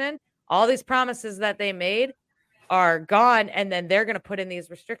position, all these promises that they made are gone, and then they're going to put in these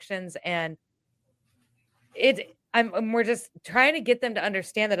restrictions, and we're just trying to get them to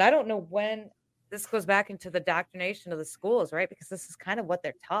understand that. I don't know when this goes back into the indoctrination of the schools, right? Because this is kind of what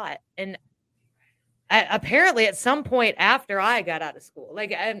they're taught. And apparently at some point after I got out of school,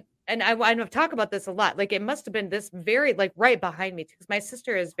 like, and I've talked about this a lot. Like, it must've been this very, like, right behind me, because my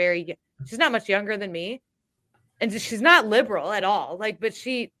sister is she's not much younger than me, and she's not liberal at all. Like, but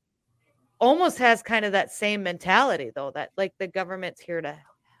she almost has kind of that same mentality, though, that like the government's here to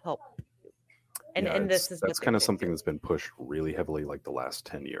help. And that's kind of something that's been pushed really heavily like the last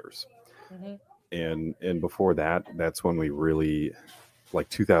 10 years. Mm-hmm. And before that, that's when we really, like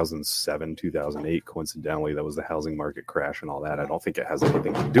 2007, 2008, coincidentally, that was the housing market crash and all that. I don't think it has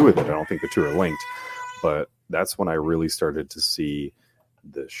anything to do with it. I don't think the two are linked, but that's when I really started to see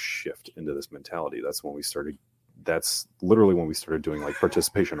the shift into this mentality. That's literally when we started doing like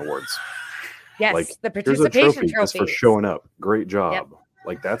participation awards. Yes, like, the participation trophy for showing up. Great job. Yep.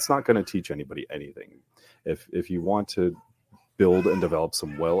 Like, that's not going to teach anybody anything. If you want to build and develop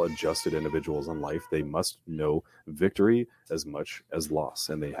some well-adjusted individuals in life, they must know victory as much as loss,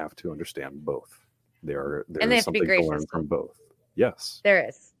 and they have to understand both. There is something to learn from both. Yes, there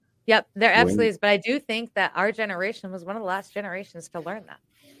is. Yep, there absolutely is. But I do think that our generation was one of the last generations to learn that.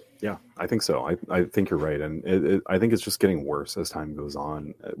 Yeah, I think so. I think you're right, and I think it's just getting worse as time goes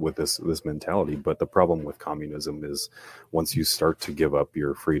on with this mentality. But the problem with communism is once you start to give up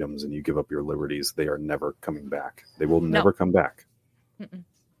your freedoms and you give up your liberties, they are never coming back. They will never come back. Mm-mm.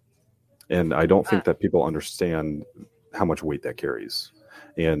 And I don't think that people understand how much weight that carries.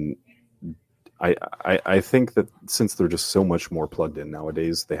 And I think that since they're just so much more plugged in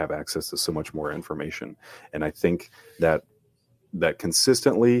nowadays, they have access to so much more information. And I think that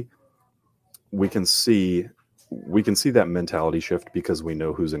consistently we can see that mentality shift because we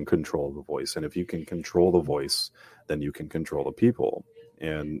know who's in control of the voice. And if you can control the voice, then you can control the people.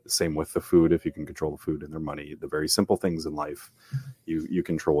 And same with the food. If you can control the food and their money, the very simple things in life, you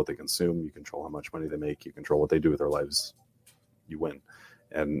control what they consume, you control how much money they make, you control what they do with their lives, you win.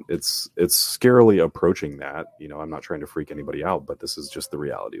 And it's scarily approaching that. I'm not trying to freak anybody out, but this is just the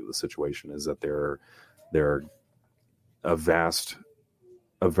reality of the situation, is that they're a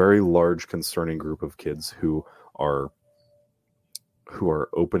very large concerning group of kids who are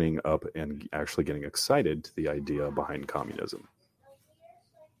opening up and actually getting excited to the idea behind communism.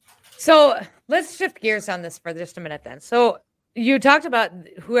 So let's shift gears on this for just a minute then. So you talked about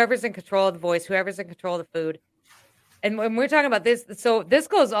whoever's in control of the voice, whoever's in control of the food. And when we're talking about this, so this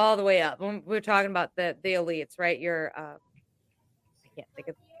goes all the way up. When we're talking about the elites, right?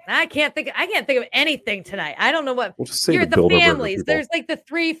 I can't think of anything tonight. I don't know what. We'll just say you're the families. There's like the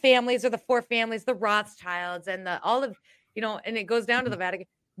 3 families or the 4 families, the Rothschilds and all of, and it goes down to the Vatican.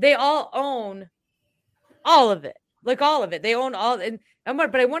 They all own all of it. Like all of it. They own all. I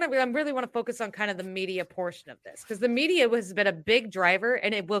really want to focus on kind of the media portion of this, because the media has been a big driver,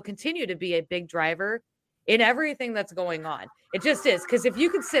 and it will continue to be a big driver in everything that's going on. It just is. Because if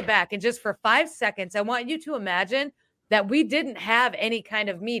you could sit back and just for 5 seconds, I want you to imagine that we didn't have any kind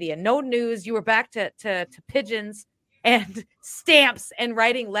of media, no news. You were back to pigeons and stamps and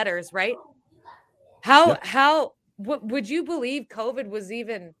writing letters, right? Would you believe COVID was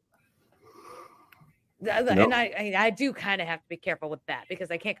even? No. And I do kind of have to be careful with that,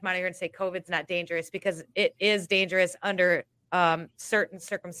 because I can't come out here and say COVID's not dangerous, because it is dangerous under certain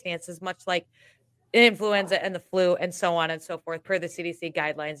circumstances, much like influenza and the flu and so on and so forth, per the CDC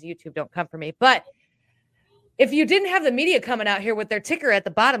guidelines. YouTube, don't come for me. But if you didn't have the media coming out here with their ticker at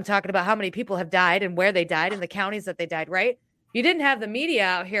the bottom talking about how many people have died and where they died and the counties that they died, right? You didn't have the media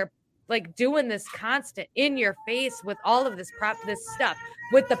out here like doing this constant in your face with all of this stuff,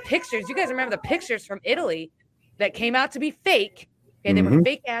 with the pictures. You guys remember the pictures from Italy that came out to be fake? Okay, they were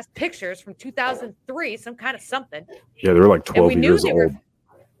fake ass pictures from 2003, some kind of something. Yeah, they were like 12 years old.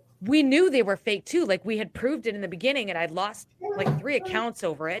 We knew they were fake too. Like, we had proved it in the beginning, and I'd lost like 3 accounts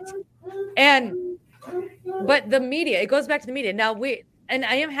over it. But the media, it goes back to the media. Now and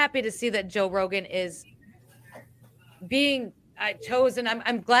I am happy to see that Joe Rogan is being chosen.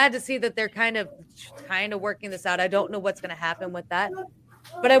 I'm glad to see that they're kind of working this out. I don't know what's going to happen with that,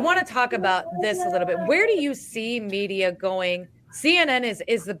 but I want to talk about this a little bit. Where do you see media going? CNN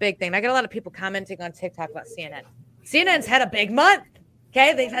is the big thing. I got a lot of people commenting on TikTok about CNN. CNN's had a big month.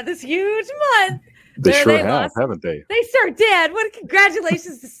 Okay, they've had this huge month. They sure have, haven't they? They sure did.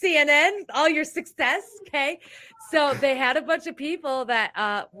 Congratulations to CNN, all your success. Okay, so they had a bunch of people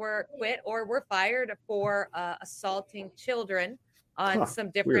that were quit or were fired for assaulting children on some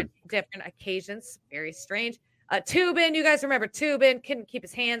different occasions. Very strange. Toobin, you guys remember Toobin? Couldn't keep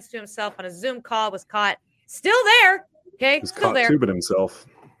his hands to himself on a Zoom call. Was caught. Still there. Okay, he's still caught there. Toobin himself.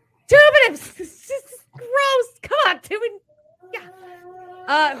 Toobin, it's just gross. Come on, Toobin. Yeah.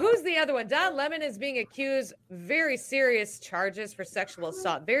 Who's the other one? Don Lemon is being accused very serious charges for sexual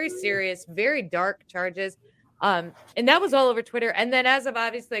assault. Very serious, very dark charges. And that was all over Twitter. And then as of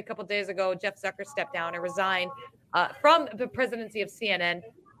obviously a couple days ago, Jeff Zucker stepped down and resigned from the presidency of CNN,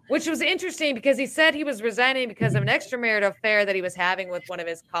 which was interesting because he said he was resigning because of an extramarital affair that he was having with one of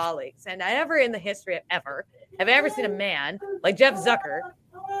his colleagues. And I never in the history of ever have I ever seen a man like Jeff Zucker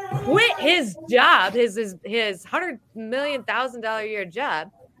quit his job, his $100 million a year job,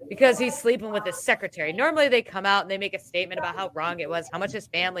 because he's sleeping with his secretary. Normally they come out and they make a statement about how wrong it was, how much his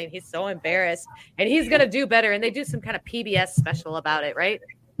family, and he's so embarrassed, and he's going to do better. And they do some kind of PBS special about it, right?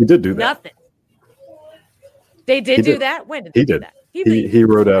 He did do that. Nothing. They did do that? When did they do that? He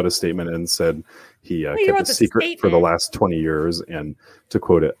wrote out a statement and said he kept a secret for the last 20 years. And to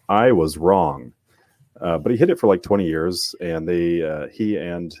quote it, I was wrong. But he hid it for like 20 years, and he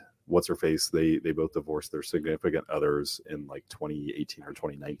and what's her face, they both divorced their significant others in like 2018 or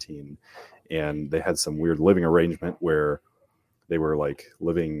 2019, and they had some weird living arrangement where they were like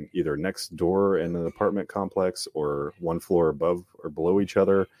living either next door in an apartment complex or one floor above or below each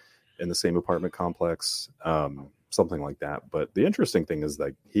other in the same apartment complex. something like that. But the interesting thing is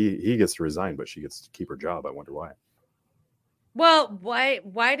that he gets to resign, but she gets to keep her job. I wonder why. Well,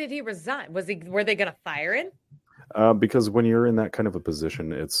 why did he resign? Were they going to fire him? Because when you're in that kind of a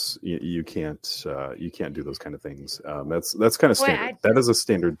position, it's you can't do those kind of things. That's kind of standard. That is a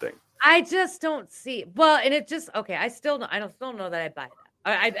standard thing. I just don't see. Well, and it just okay. I still don't know that I buy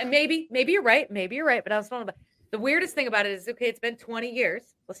that. Maybe you're right. Maybe you're right. But I was don't know. The weirdest thing about it is okay. It's been 20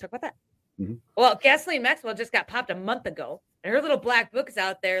 years. Let's talk about that. Mm-hmm. Well, Ghislaine Maxwell just got popped a month ago, and her little black book is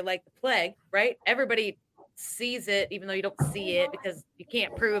out there like the plague. Right? Everybody sees it, even though you don't see it because you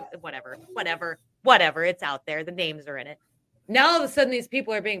can't prove whatever. It's out there. The names are in it. Now all of a sudden, these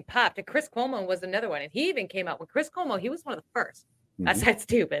people are being popped. And Chris Cuomo was another one, and he even came out with Chris Cuomo. He was one of the first. Mm-hmm. That's not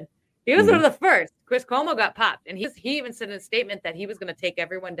stupid. He was one of the first. Chris Cuomo got popped, and he even said in a statement that he was going to take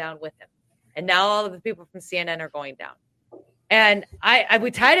everyone down with him. And now all of the people from CNN are going down. And we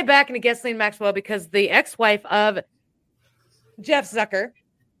tied it back into Ghislaine Maxwell because the ex-wife of Jeff Zucker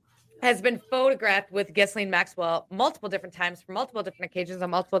has been photographed with Ghislaine Maxwell multiple different times for multiple different occasions on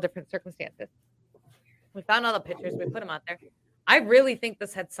multiple different circumstances. We found all the pictures. We put them out there. I really think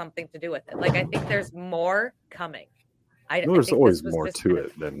this had something to do with it. Like, I think there's more coming. There's always more to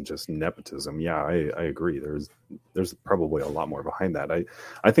it than just nepotism. Yeah, I agree. There's probably a lot more behind that.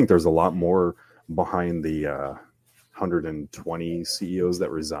 I think there's a lot more behind the 120 CEOs that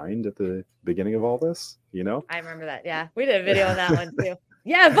resigned at the beginning of all this. You know, I remember that. Yeah, we did a video on that one too.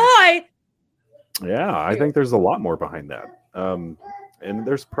 Yeah, boy. Yeah, I think there's a lot more behind that. And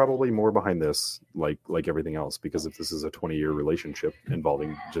there's probably more behind this, like everything else, because if this is a 20-year relationship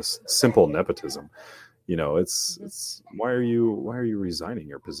involving just simple nepotism. You know, it's why are you resigning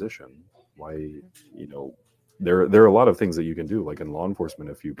your position? Why, you know, there are a lot of things that you can do, like in law enforcement.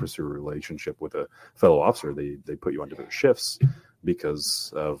 If you pursue a relationship with a fellow officer, they put you on different shifts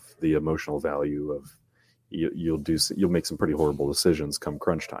because of the emotional value of you'll make some pretty horrible decisions come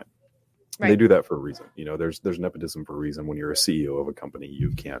crunch time. Right. They do that for a reason. You know, there's nepotism for a reason. When you're a CEO of a company,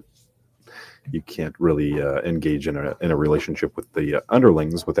 you can't really engage in a relationship with the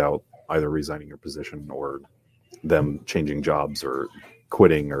underlings without either resigning your position or them changing jobs or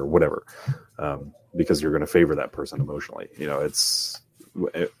quitting or whatever, because you're going to favor that person emotionally. You know,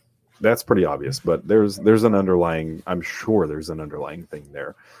 that's pretty obvious, but there's an underlying, I'm sure there's an underlying thing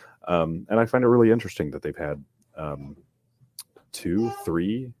there. And I find it really interesting that they've had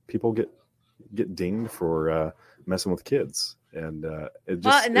 2-3 people get dinged for messing with kids. And it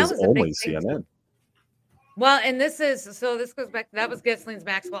just is only CNN. Well, and this goes back to, that was Ghislaine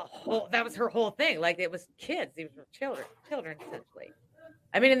Maxwell. That was her whole thing. Like, it was kids. These were children essentially.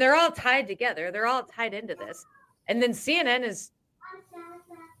 I mean, and they're all tied together. They're all tied into this. And then CNN is,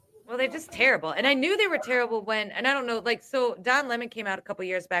 well, they're just terrible. And I knew they were terrible and I don't know, like, so Don Lemon came out a couple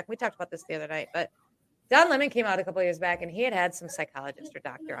years back. We talked about this the other night, but Don Lemon came out a couple of years back, and he had some psychologist or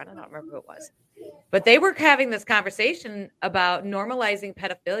doctor. I don't remember who it was. But they were having this conversation about normalizing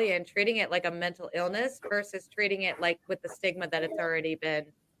pedophilia and treating it like a mental illness versus treating it like with the stigma that it's already been,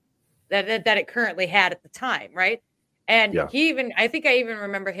 that it currently had at the time, right? And I think I even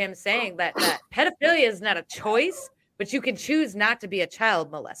remember him saying that pedophilia is not a choice, but you can choose not to be a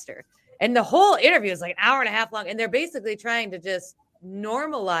child molester. And the whole interview is like an hour and a half long, and they're basically trying to just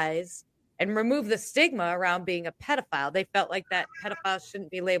normalize and remove the stigma around being a pedophile. They felt like that pedophiles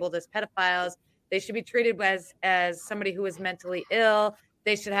shouldn't be labeled as pedophiles. They should be treated as somebody who is mentally ill.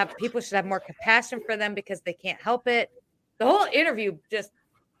 People should have more compassion for them because they can't help it. The whole interview just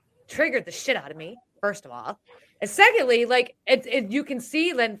triggered the shit out of me, first of all. And secondly, like you can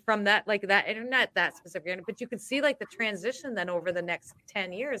see then from that, like that internet, that specific, but you can see like the transition then over the next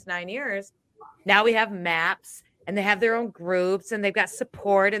 9 years. Now we have maps. And they have their own groups, and they've got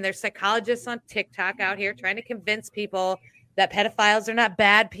support, and there's psychologists on TikTok out here trying to convince people that pedophiles are not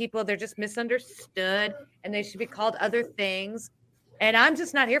bad people. They're just misunderstood, and they should be called other things. And I'm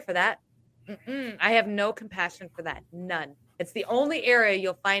just not here for that. I have no compassion for that. None. It's the only area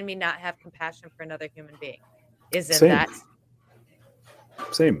you'll find me not have compassion for another human being is in that.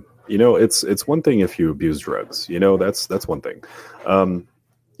 Same. You know, it's one thing if you abuse drugs. You know, that's one thing.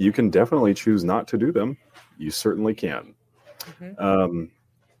 You can definitely choose not to do them. You certainly can. Mm-hmm.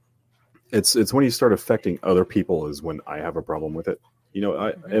 It's when you start affecting other people is when I have a problem with it. You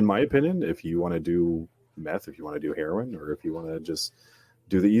know, in my opinion, if you want to do meth, if you want to do heroin, or if you want to just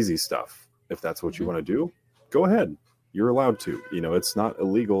do the easy stuff, if that's what you want to do, go ahead. You're allowed to. You know, it's not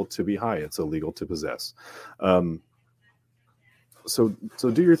illegal to be high. It's illegal to possess. So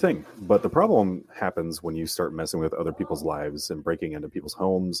do your thing. But the problem happens when you start messing with other people's lives and breaking into people's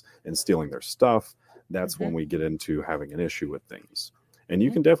homes and stealing their stuff. That's when we get into having an issue with things. And you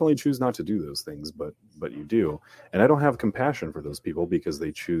can definitely choose not to do those things, but you do. And I don't have compassion for those people because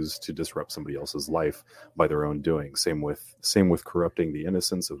they choose to disrupt somebody else's life by their own doing. Same with corrupting the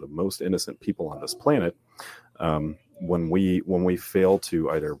innocence of the most innocent people on this planet. When we fail to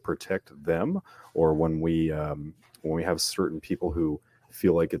either protect them, or when we have certain people who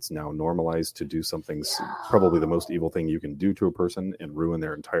feel like it's now normalized to do something, probably the most evil thing you can do to a person and ruin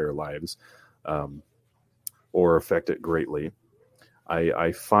their entire lives, or affect it greatly,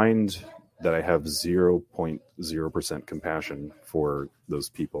 I find that I have 0.0% compassion for those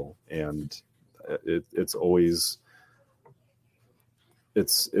people, and it's always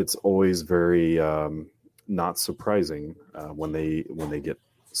very not surprising when they get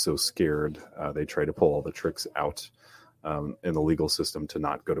so scared. They try to pull all the tricks out in the legal system to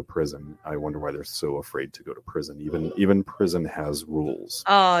not go to prison. I wonder why they're so afraid to go to prison. Even prison has rules.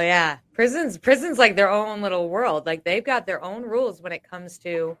 Oh yeah, prison's like their own little world. Like they've got their own rules when it comes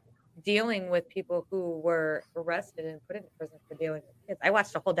to dealing with people who were arrested and put into prison for dealing with kids. I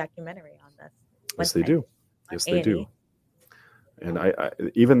watched a whole documentary on this. Yes, they do. Yes, they do. And I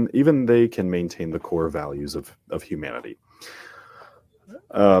even they can maintain the core values of humanity.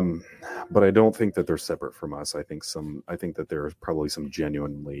 But I don't think that they're separate from us. I think that there are probably some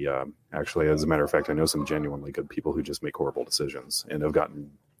genuinely, actually, as a matter of fact, I know some genuinely good people who just make horrible decisions and have got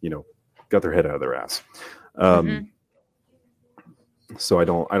their head out of their ass. So I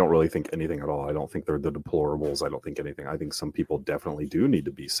don't really think anything at all. I don't think they're the deplorables. I don't think anything. I think some people definitely do need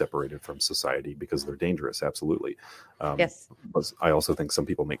to be separated from society because they're dangerous. Absolutely. Yes. But I also think some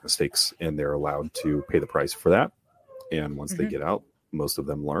people make mistakes and they're allowed to pay the price for that. And once they get out, most of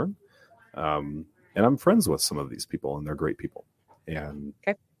them learn. And I'm friends with some of these people, and they're great people. And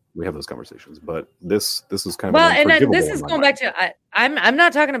we have those conversations. But this is kind of and then this is going back to I'm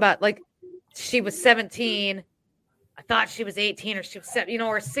not talking about like she was 17. I thought she was 18, or she was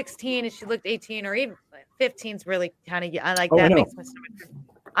or 16, and she looked 18, or even 15 is really kind of I like that. Makes my stomach.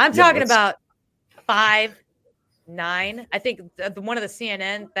 I'm talking about 5, 9. I think one of the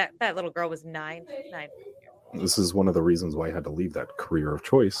CNN that little girl was 9. This is one of the reasons why I had to leave that career of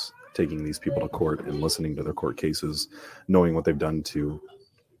choice, taking these people to court and listening to their court cases, knowing what they've done to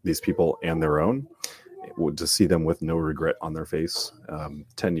these people and their own. To see them with no regret on their face,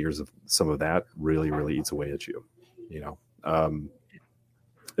 10 years of some of that really, really eats away at you.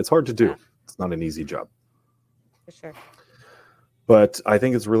 It's hard to do. It's not an easy job. For sure. But I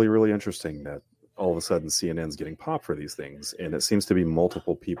think it's really, really interesting that all of a sudden CNN's getting popped for these things, and it seems to be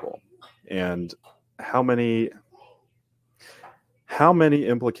multiple people. And how many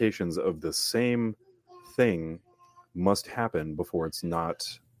implications of the same thing must happen before it's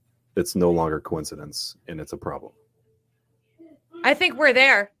no longer coincidence and it's a problem? I think we're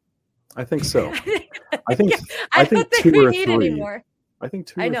there. I think so. I think don't think 2 we or need 3. anymore. I think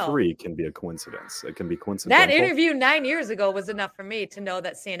 2 or 3 can be a coincidence. It can be coincidental. That interview 9 years ago was enough for me to know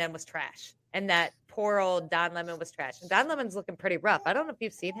that CNN was trash, and that poor old Don Lemon was trash. And Don Lemon's looking pretty rough. I don't know if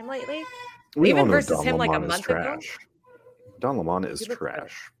you've seen him lately. Even versus him like a month ago. Don Lemon is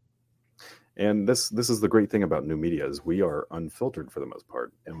trash. And this is the great thing about new media is we are unfiltered for the most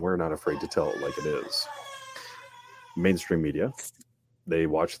part, and we're not afraid to tell it like it is. Mainstream media, they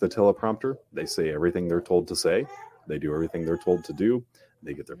watch the teleprompter. They say everything they're told to say. They do everything they're told to do.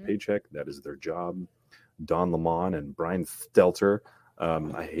 They get their paycheck. That is their job. Don Lemon and Brian Stelter.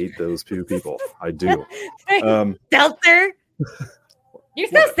 I hate those 2 people. I do. Stelter? You're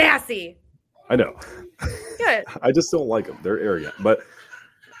so sassy. I know. Good. I just don't like them. They're arrogant,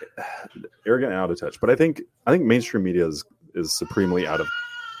 arrogant and out of touch. But I think mainstream media is supremely out of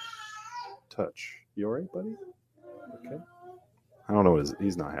touch. You all right, buddy? Okay. I don't know what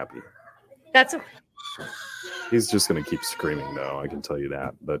he's not happy. That's okay. He's just going to keep screaming, though. I can tell you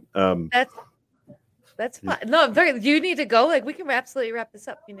that. But that's fine. No, you need to go. Like we can absolutely wrap this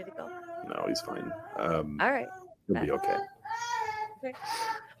up. You need to go. No, he's fine. All right. He'll be okay. Okay.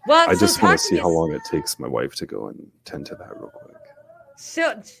 Well, I just want to see how long it takes my wife to go and tend to that real quick.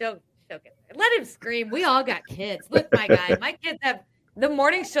 She'll get there. Let him scream. We all got kids. Look, my guy. My kids have the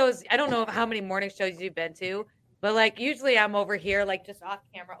morning shows. I don't know how many morning shows you've been to, but like usually I'm over here like just off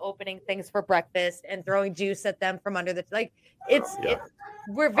camera opening things for breakfast and throwing juice at them from under the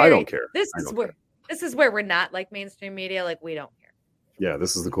we're very. I don't care. This is where we're not like mainstream media. Like we don't care. Yeah,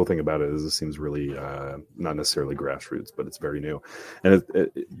 this is the cool thing about it is it seems really not necessarily grassroots, but it's very new. And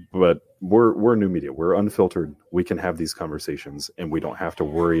but we're new media. We're unfiltered. We can have these conversations, and we don't have to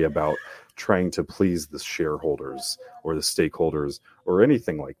worry about trying to please the shareholders or the stakeholders or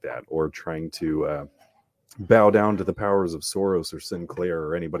anything like that, or trying to bow down to the powers of Soros or Sinclair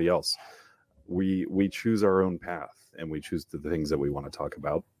or anybody else. We choose our own path, and we choose the things that we want to talk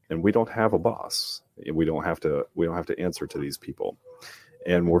about, and we don't have a boss. We don't have to answer to these people.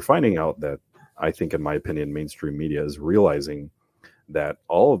 And we're finding out that, I think, in my opinion, mainstream media is realizing that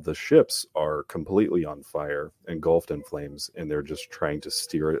all of the ships are completely on fire, engulfed in flames, and they're just trying to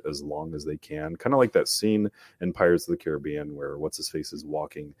steer it as long as they can. Kind of like that scene in Pirates of the Caribbean where what's-his-face is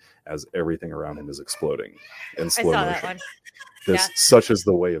walking as everything around him is exploding in slow motion. That one. Such is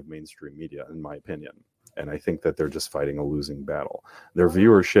the way of mainstream media, in my opinion. And I think that they're just fighting a losing battle. Their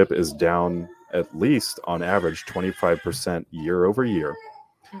viewership is down at least on average 25% year over year.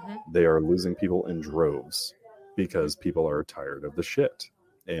 Mm-hmm. They are losing people in droves because people are tired of the shit.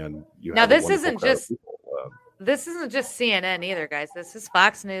 And this isn't just CNN either, guys. This is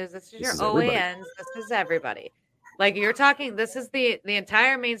Fox News. This is your OANs. This is everybody. Like you're talking, this is the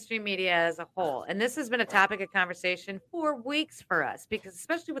entire mainstream media as a whole. And this has been a topic of conversation for weeks for us, because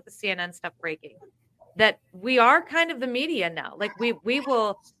especially with the CNN stuff breaking, that we are kind of the media now. Like we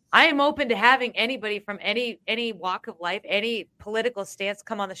will, I am open to having anybody from any walk of life, any political stance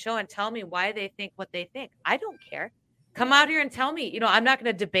come on the show and tell me why they think what they think. I don't care. Come out here and tell me. I'm not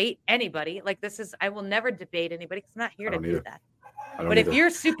going to debate anybody. Like I will never debate anybody because I'm not here to do that. But if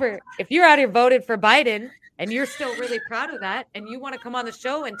you're out here voted for Biden and you're still really proud of that, and you want to come on the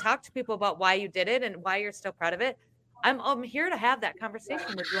show and talk to people about why you did it and why you're still proud of it, I'm here to have that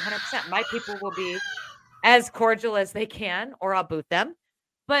conversation with you 100%. My people will be as cordial as they can, or I'll boot them.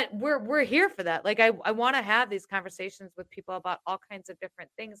 But we're here for that. Like I want to have these conversations with people about all kinds of different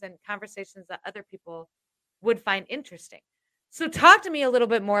things, and conversations that other people would find interesting. So talk to me a little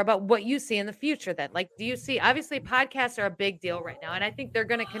bit more about what you see in the future then. Like, do you see, obviously podcasts are a big deal right now, and I think they're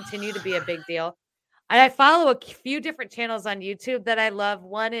going to continue to be a big deal. And I follow a few different channels on YouTube that I love.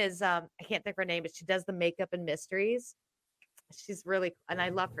 One is, I can't think of her name, but she does the makeup and mysteries. She's really, and I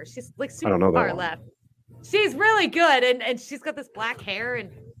love her. She's like super far left. She's really good. And she's got this black hair, and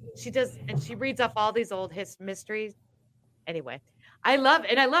she reads off all these old mysteries. Anyway, I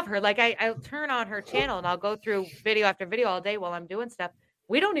love her. Like I'll turn on her channel and I'll go through video after video all day while I'm doing stuff.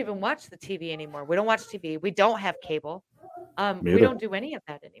 We don't even watch the TV anymore. We don't watch TV. We don't have cable. We don't do any of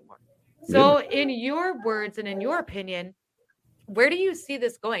that anymore. So in your words and in your opinion, where do you see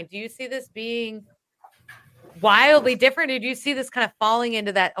this going? Do you see this being wildly different? Or do you see this kind of falling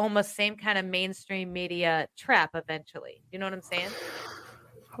into that almost same kind of mainstream media trap eventually? You know what I'm saying?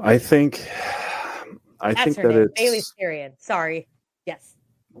 I think that it's Bailey Sarian. Sorry. Yes.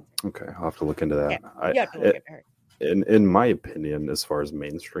 Okay. I'll have to look into that. You have to look at her. In my opinion, as far as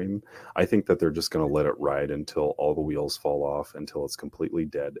mainstream, I think that they're just going to let it ride until all the wheels fall off, until it's completely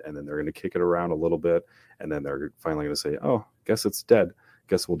dead. And then they're going to kick it around a little bit. And then they're finally going to say, oh, guess it's dead.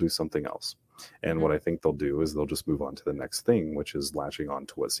 Guess we'll do something else. And what I think they'll do is they'll just move on to the next thing, which is latching on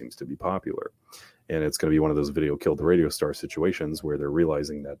to what seems to be popular. And it's going to be one of those video killed the radio star situations where they're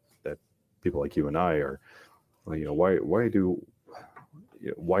realizing that people like you and I are, why do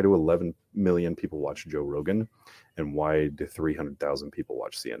 11 million people watch Joe Rogan, and why do 300,000 people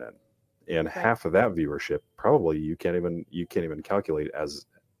watch CNN? And half of that viewership probably you can't even calculate as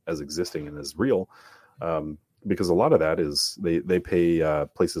existing and as real, because a lot of that is they pay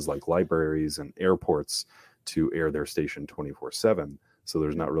places like libraries and airports to air their station 24/7. So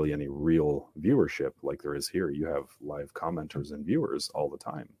there's not really any real viewership like there is here. You have live commenters and viewers all the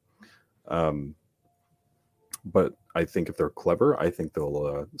time. But I think if they're clever, I think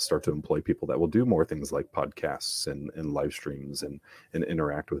they'll start to employ people that will do more things like podcasts and live streams and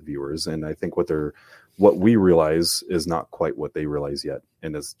interact with viewers. And I think what we realize is not quite what they realize yet.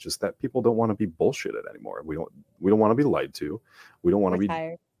 And it's just that people don't want to be bullshitted anymore. We don't want to be lied to. We don't want to be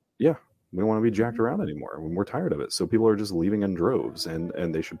tired. Yeah. We don't want to be jacked around anymore. We're tired of it. So people are just leaving in droves,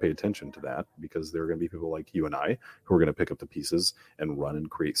 and they should pay attention to that, because there are going to be people like you and I who are going to pick up the pieces and run and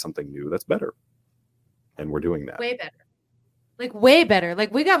create something new that's better. And we're doing that. Way better.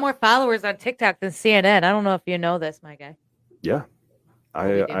 Like we got more followers on TikTok than CNN. I don't know if you know this, my guy. Yeah. I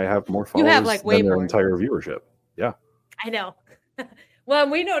have more followers than their entire viewership. Yeah. I know. Well,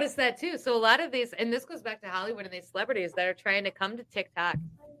 we noticed that too. So a lot of these, and this goes back to Hollywood and these celebrities that are trying to come to TikTok,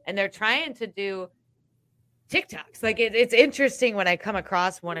 and they're trying to do TikToks. Like it's interesting when I come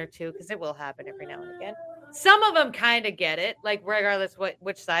across one or two, because it will happen every now and again. Some of them kind of get it, like regardless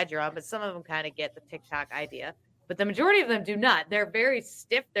which side you're on, but some of them kind of get the TikTok idea. But the majority of them do not. They're very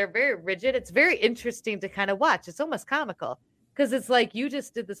stiff. They're very rigid. It's very interesting to kind of watch. It's almost comical, because it's like you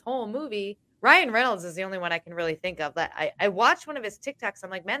just did this whole movie. Ryan Reynolds is the only one I can really think of that I watched one of his TikToks. I'm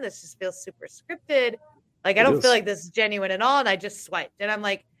like, man, this just feels super scripted. Like, I don't feel like this is genuine at all. And I just swiped. And I'm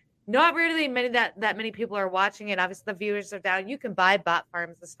like, not really that many people are watching it. Obviously, the viewers are down. You can buy bot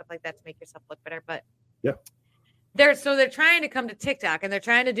farms and stuff like that to make yourself look better. But yeah, they're trying to come to TikTok, and they're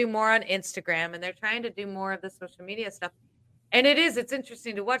trying to do more on Instagram, and they're trying to do more of the social media stuff. And it's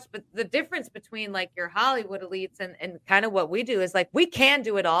interesting to watch, but the difference between like your Hollywood elites and kind of what we do is like we can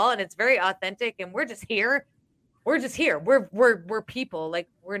do it all, and it's very authentic, and we're just here. We're people. Like,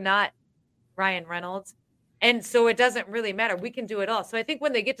 we're not Ryan Reynolds. And so it doesn't really matter. We can do it all. So I think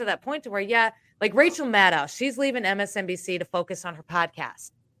when they get to that point to where, like Rachel Maddow, she's leaving MSNBC to focus on her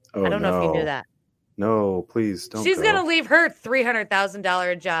podcast. Oh, I don't know if you knew that. No, please don't. She's going to leave her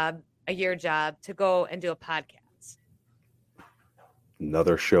 $300,000 a year job to go and do a podcast.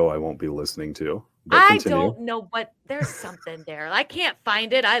 Another show I won't be listening to. I don't know, but there's something there. I can't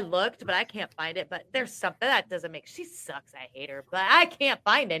find it. I looked, but I can't find it. But there's something that doesn't make. She sucks. I hate her, but I can't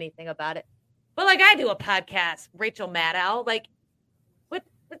find anything about it. But like, I do a podcast, Rachel Maddow. Like,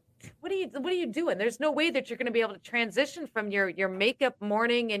 what are you doing? There's no way that you're going to be able to transition from your makeup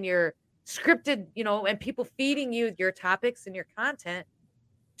morning and your scripted, and people feeding you your topics and your content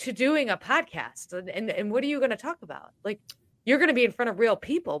to doing a podcast. And what are you going to talk about? Like, you're going to be in front of real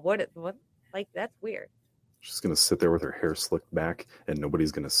people. What? Like, that's weird. She's going to sit there with her hair slicked back and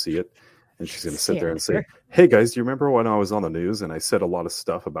nobody's going to see it. And she's going to sit there and say, hey, guys, do you remember when I was on the news and I said a lot of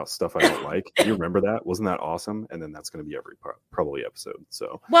stuff about stuff I don't like? Do you remember that? Wasn't that awesome? And then that's going to be every probably episode.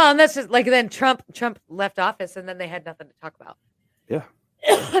 So, well, and that's just like, then Trump left office and then they had nothing to talk about. Yeah.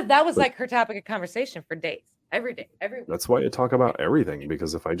 That was like her topic of conversation for days, every day, every week. That's why I talk about everything,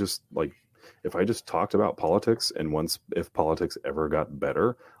 because if I just talked about politics, and if politics ever got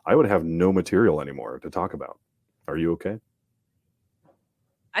better, I would have no material anymore to talk about. Are you okay?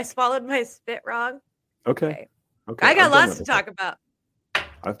 I swallowed my spit wrong. Okay. I got lots to talk about.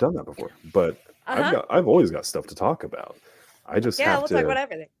 I've done that before, but I've always got stuff to talk about. I just have to talk about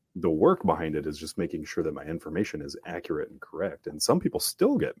everything. The work behind it is just making sure that my information is accurate and correct. And some people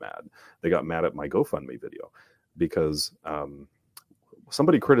still get mad. They got mad at my GoFundMe video because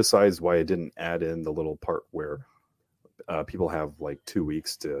somebody criticized why I didn't add in the little part where people have like 2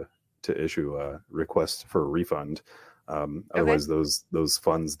 weeks to issue a request for a refund. Otherwise, those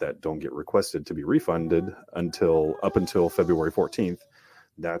funds that don't get requested to be refunded up until February 14th,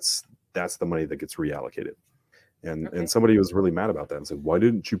 that's the money that gets reallocated. And somebody was really mad about that and said, why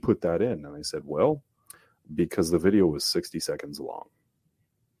didn't you put that in? And I said, well, because the video was 60 seconds long.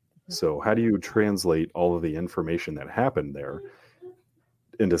 So how do you translate all of the information that happened there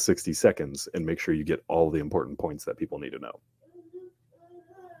into 60 seconds and make sure you get all the important points that people need to know?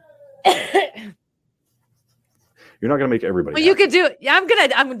 You're not going to make everybody. Well, happy. You could do it. Yeah, I'm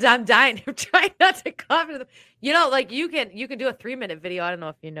dying. I'm trying not to cough. Like you can do a 3-minute video. I don't know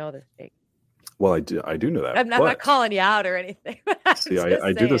if you know this, Jake. Well, I do know that. I'm not calling you out or anything. See,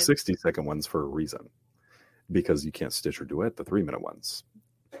 I do the 60-second ones for a reason, because you can't stitch or duet the 3-minute ones.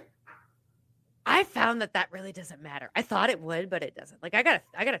 I found that really doesn't matter. I thought it would, but it doesn't. Like, I got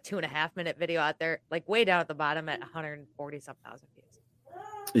a 2.5-minute video out there, like way down at the bottom at 140-some thousand views.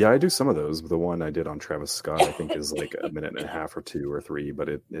 Yeah, I do some of those. The one I did on Travis Scott, I think, is like 1.5 minutes or 2 or 3, but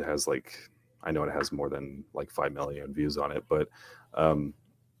it has like, I know it has more than like 5 million views on it. But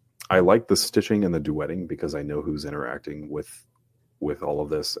I like the stitching and the duetting because I know who's interacting with all of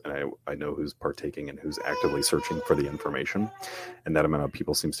this, and I know who's partaking and who's actively searching for the information, and that amount of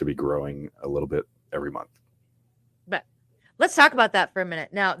people seems to be growing a little bit every month. But let's talk about that for a minute.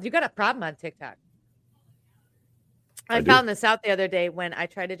 Now, you got a problem on TikTok. I found this out the other day when I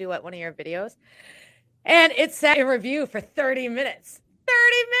tried to do one of your videos, and it sat in review for 30 minutes.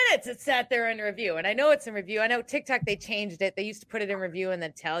 30 minutes it sat there in review. And I know it's in review. I know TikTok, they changed it. They used to put it in review and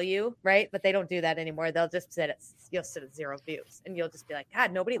then tell you, right? But they don't do that anymore. They'll just you'll sit at 0 views and you'll just be like,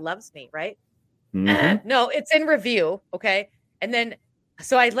 God, nobody loves me, right? Mm-hmm. No, it's in review. Okay. And then,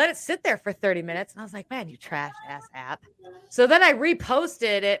 so I let it sit there for 30 minutes and I was like, man, you trash ass app. So then I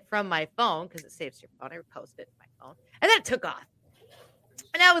reposted it from my phone because it saves your phone. I reposted it to my phone and then it took off.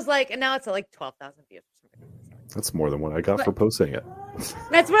 And I was like, and now it's at like 12,000 views. That's more than what I got for posting it.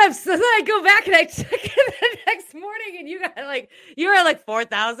 That's what so then I go back and I check it the next morning and you were at like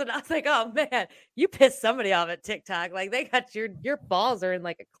 4,000. I was like, oh man, you pissed somebody off at TikTok. Like they got your balls are in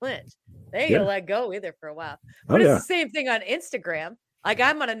like a clinch. They ain't gonna let go either for a while. But it's the same thing on Instagram. Like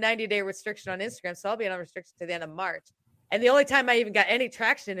I'm on a 90-day restriction on Instagram, so I'll be on restriction to the end of March. And the only time I even got any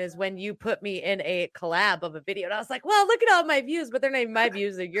traction is when you put me in a collab of a video. And I was like, well, look at all my views, but they're not even my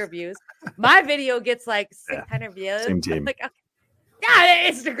views, they're your views. My video gets like 600 views. Same team. I'm like, okay. Yeah,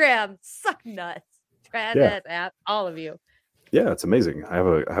 Instagram, suck nuts. Trash app, all of you. Yeah, it's amazing. I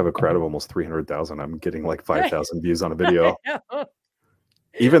have a crowd of almost 300,000. I'm getting like 5,000 views on a video.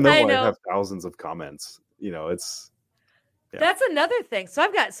 Even though I have thousands of comments, it's That's another thing. So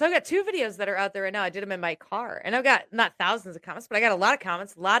I've got 2 videos that are out there right now. I did them in my car, and I've got not thousands of comments, but I got a lot of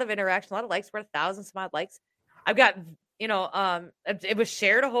comments, a lot of interaction, a lot of likes, we're 1,000 some odd likes. I've got, it was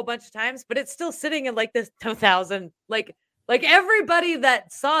shared a whole bunch of times, but it's still sitting in like this 2,000. Like everybody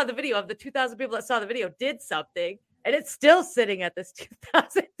that saw the video, of the 2,000 people that saw the video, did something, and it's still sitting at this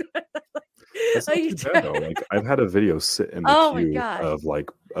 2,000. That's not too bad though. Like I've had a video sit in the queue of like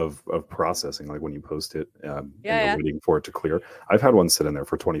of processing, like when you post it, and you're waiting for it to clear. I've had one sit in there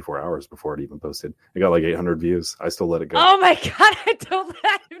for 24 hours before it even posted. It got like 800 views. I still let it go. Oh my god,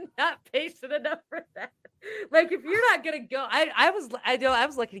 I'm not patient enough for that. Like if you're not gonna go, I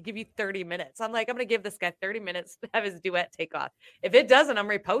was lucky to give you 30 minutes. I'm like, I'm gonna give this guy 30 minutes to have his duet take off. If it doesn't, I'm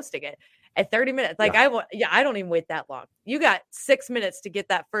reposting it at 30 minutes. Like I don't even wait that long. You got 6 minutes to get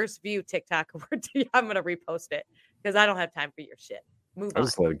that first view TikTok over to you. I'm gonna repost it because I don't have time for your shit. Move on. I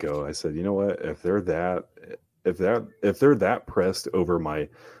just let it go. I said, you know what? If they're that pressed over my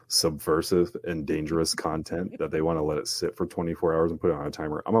subversive and dangerous content that they want to let it sit for 24 hours and put it on a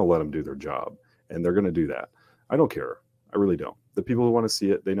timer, I'm gonna let them do their job. And they're going to do that. I don't care. I really don't. The people who want to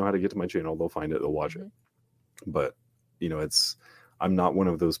see it, they know how to get to my channel. They'll find it. They'll watch it. But, I'm not one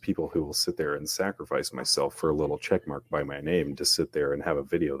of those people who will sit there and sacrifice myself for a little check mark by my name to sit there and have a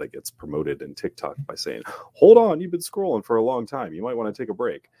video that gets promoted in TikTok by saying, hold on, you've been scrolling for a long time. You might want to take a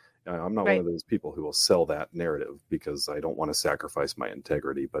break. I'm not one of those people who will sell that narrative because I don't want to sacrifice my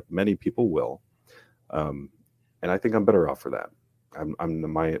integrity, but many people will. And I think I'm better off for that.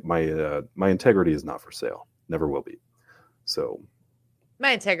 My integrity is not for sale. Never will be. So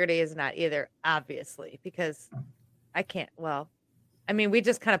my integrity is not either, obviously, because I can't. Well, I mean, we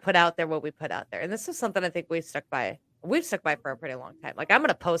just kind of put out there what we put out there, and this is something I think we've stuck by for a pretty long time. Like I'm going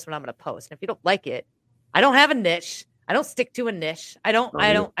to post when I'm going to post, and if you don't like it, I don't have a niche. I don't stick to a niche. I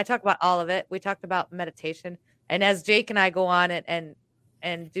talk about all of it. We talked about meditation, and as Jake and I go on it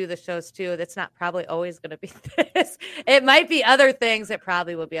and do the shows too, that's not probably always going to be this. It might be other things. It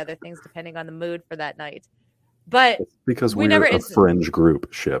probably will be other things depending on the mood for that night. But it's because we're a fringe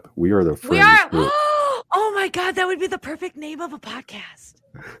group, Ship. We are the fringe group. Oh my God, that would be the perfect name of a podcast.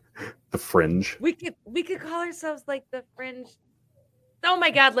 The Fringe. We could call ourselves like the Fringe. Oh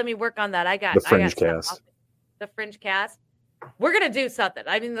my God, let me work on that. The Fringe Cast. The Fringe Cast. We're going to do something.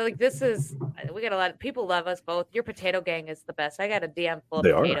 I mean, like we got a lot of people love us both. Your potato gang is the best. I got a DM full of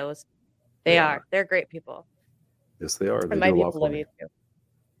potatoes. They are. They're great people. Yes, they are. And my people love you too.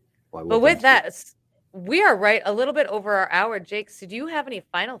 But with that, we are right a little bit over our hour. Jake, so do you have any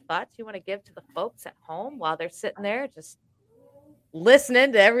final thoughts you want to give to the folks at home while they're sitting there just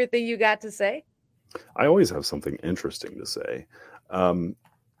listening to everything you got to say? I always have something interesting to say.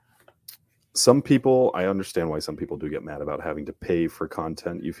 Some people, I understand why some people do get mad about having to pay for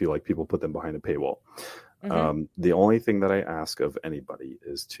content. You feel like people put them behind a paywall. Mm-hmm. The only thing that I ask of anybody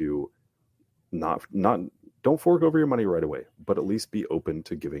is to don't fork over your money right away, but at least be open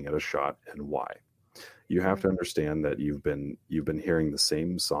to giving it a shot and why. You have to understand that you've been hearing the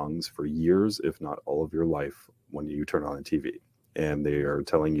same songs for years, if not all of your life, when you turn on the TV, and they are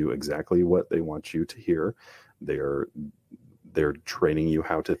telling you exactly what they want you to hear. They're training you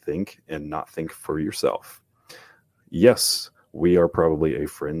how to think and not think for yourself. Yes, we are probably a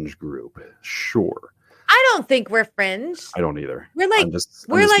fringe group. Sure. I don't think we're fringe. I don't either. We're like, I'm just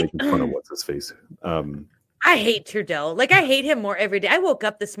making fun of what's his face. I hate Trudeau. Like I hate him more every day. I woke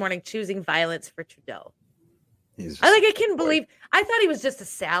up this morning choosing violence for Trudeau. I couldn't believe. I thought he was just a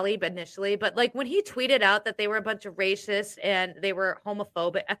Sally, but initially, but like when he tweeted out that they were a bunch of racists and they were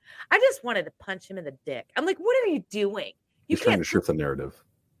homophobic, I just wanted to punch him in the dick. I'm like, what are you doing? He's trying to shift the narrative.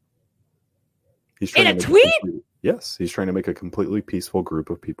 He's trying in a tweet? Yes, he's trying to make a completely peaceful group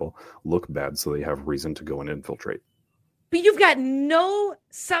of people look bad so they have reason to go and infiltrate. But you've got no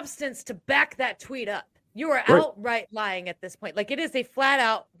substance to back that tweet up. You are outright lying at this point. Like it is a flat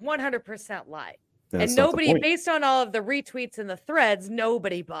out 100% lie. And nobody, based on all of the retweets and the threads,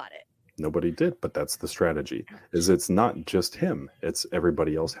 nobody bought it. Nobody did, but that's the strategy. It's not just him. It's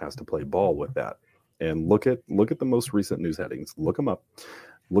everybody else has to play ball with that. And look at the most recent news headings. Look them up.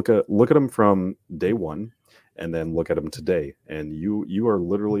 Look at them from day one, and then look at them today. And you are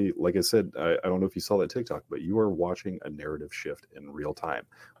literally, like I said, I don't know if you saw that TikTok, but you are watching a narrative shift in real time,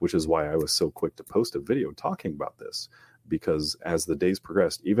 which is why I was so quick to post a video talking about this. Because as the days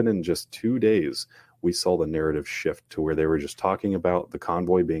progressed, even in just 2 days, we saw the narrative shift to where they were just talking about the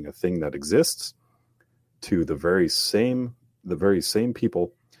convoy being a thing that exists, to the very same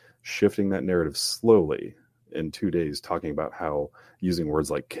people shifting that narrative slowly in 2 days, talking about how using words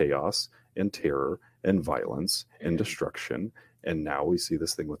like chaos and terror and violence and destruction. And now we see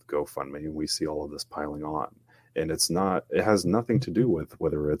this thing with GoFundMe, and we see all of this piling on. And it has nothing to do with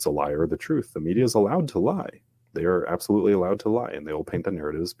whether it's a lie or the truth. The media is allowed to lie. They are absolutely allowed to lie, and they will paint the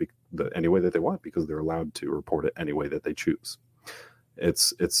narratives any way that they want because they're allowed to report it any way that they choose.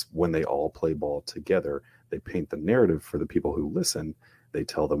 It's when they all play ball together, they paint the narrative for the people who listen. They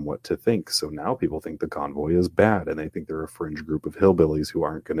tell them what to think. So now people think the convoy is bad, and they think they're a fringe group of hillbillies who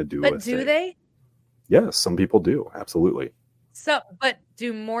aren't going to do it. But do they? Yes, some people do. Absolutely. So, but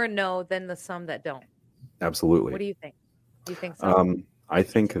do more know than the some that don't? Absolutely. What do you think? Do you think so? I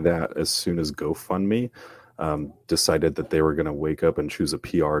think that as soon as GoFundMe decided that they were going to wake up and choose a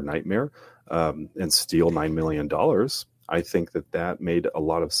PR nightmare and steal $9 million, I think that made a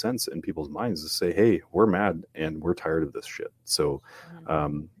lot of sense in people's minds to say, hey, we're mad and we're tired of this shit. So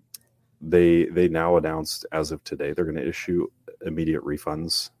they now announced as of today, they're going to issue immediate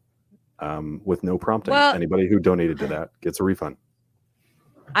refunds with no prompting. Well, anybody who donated to that gets a refund.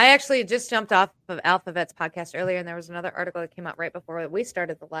 I actually just jumped off of Alphabet's podcast earlier, and there was another article that came out right before we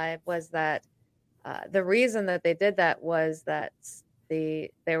started the live, was that the reason that they did that was that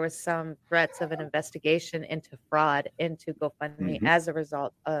there was some threats of an investigation into fraud into GoFundMe as a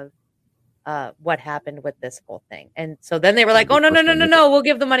result of what happened with this whole thing. And so then they were like, oh, no, we'll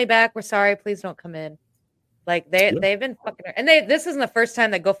give the money back. We're sorry. Please don't come in. Like they've been fucking, and this isn't the first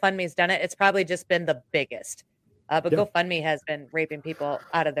time that GoFundMe's done it. It's probably just been the biggest. But GoFundMe has been raping people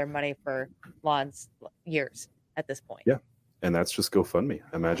out of their money for years at this point. Yeah. And that's just GoFundMe.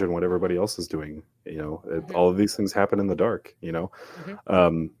 Imagine what everybody else is doing. All of these things happen in the dark,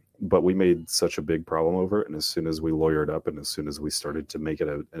 but we made such a big problem over it. And as soon as we lawyered up and as soon as we started to make it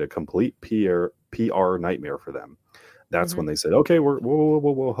a complete PR nightmare for them, that's when they said, okay, we're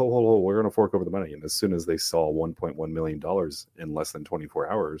going to fork over the money. And as soon as they saw $1.1 million in less than 24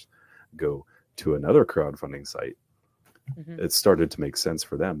 hours go to another crowdfunding site, it started to make sense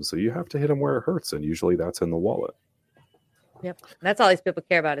for them. So you have to hit them where it hurts. And usually that's in the wallet. Yep. That's all these people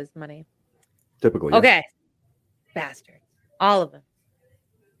care about is money. Typically. Okay. Bastards. All of them.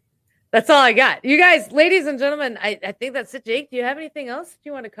 That's all I got. You guys, ladies and gentlemen, I think that's it. Jake, do you have anything else that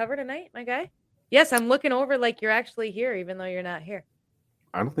you want to cover tonight, my guy? Yes, I'm looking over like you're actually here, even though you're not here.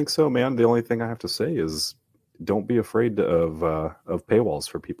 I don't think so, man. The only thing I have to say is don't be afraid of paywalls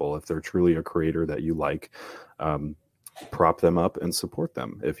for people. If they're truly a creator that you like, prop them up and support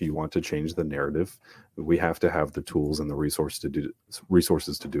them. If you want to change the narrative, we have to have the tools and the resources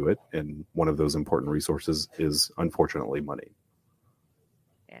to do it. And one of those important resources is, unfortunately, money.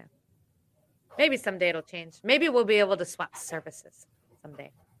 Yeah. Maybe someday it'll change. Maybe we'll be able to swap services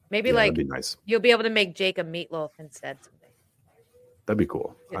someday. Maybe that'd be nice. You'll be able to make Jake a meatloaf instead someday. That'd be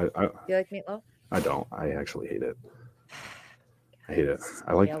cool. Do you like meatloaf? I don't. I actually hate it. I hate it.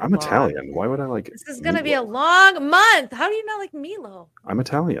 I'm Italian. Why would I like it? This is going to be a long month. How do you not like meatloaf? I'm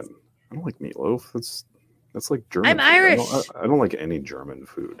Italian. I don't like meatloaf. That's like German. I'm Irish. I don't like any German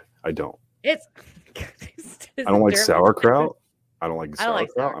food. I don't. I don't like sauerkraut. I don't like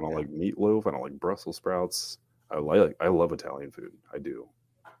sauerkraut. I don't like meatloaf. I don't like Brussels sprouts. I love Italian food. I do.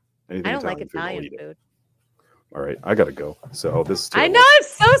 I don't like Italian food. All right, I gotta go. So this is I know, I'm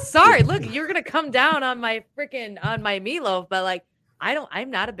so sorry. Look, you're gonna come down on my meatloaf, but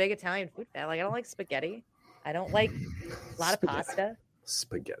I'm not a big Italian food fan. I don't like spaghetti. I don't like a lot of pasta.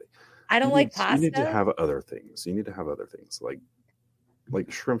 Spaghetti. I don't like pasta. You need to have other things. Like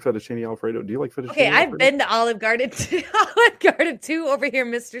shrimp fettuccine Alfredo. Do you like fettuccine? Okay, Alfredo? I've been to Olive Garden 2 over here,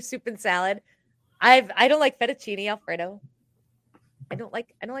 Mr. Soup and Salad. I don't like fettuccine Alfredo. I don't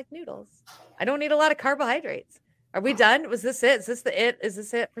like noodles. I don't need a lot of carbohydrates. Are we done? Was this it? Is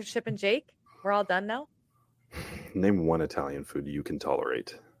this it for Chip and Jake? We're all done now? Name one Italian food you can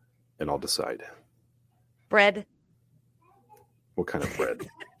tolerate, and I'll decide. Bread. What kind of bread?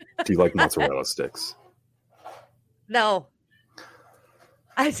 Do you like mozzarella sticks? No.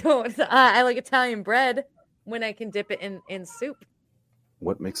 I don't. I like Italian bread when I can dip it in soup.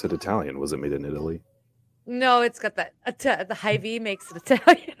 What makes it Italian? Was it made in Italy? No, it's got the Hy-Vee makes it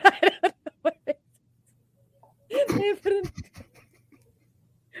Italian. I don't know what it is.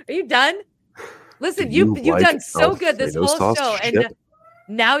 Are you done? Listen, you've done so good this whole show, and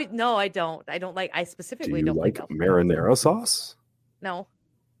now no, I don't. I specifically don't like marinara sauce. No,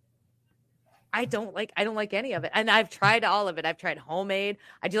 I don't like any of it, and I've tried all of it. I've tried homemade.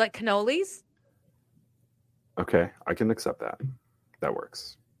 I do like cannolis. Okay, I can accept that. That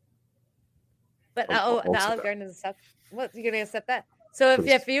works. But the Olive Garden is stuff. What, you're gonna accept that? So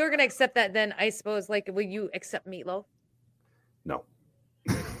if you were gonna accept that, then I suppose will you accept meatloaf? No.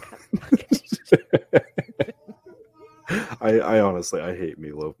 I honestly I hate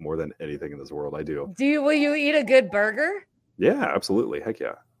meatloaf more than anything in this world. I do. Will you eat a good burger? Yeah, absolutely. Heck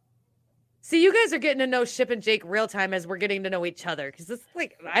yeah. See, you guys are getting to know Ship and Jake real time as we're getting to know each other. Because this,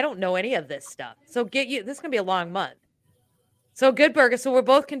 like, I don't know any of this stuff. So this is gonna be a long month. So good burger. So we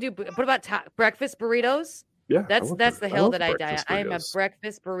both can do. What about breakfast burritos? Yeah, that's the hill that I die on. I am a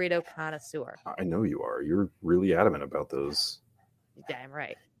breakfast burrito connoisseur. I know you are. You're really adamant about those. You're damn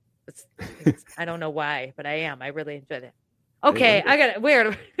right. I don't know why, but I am. I really enjoyed it. Okay, I got it.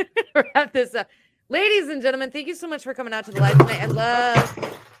 We're to wrap this up. Ladies and gentlemen, thank you so much for coming out to the live tonight. I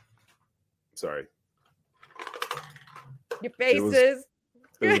love. Sorry. Your faces.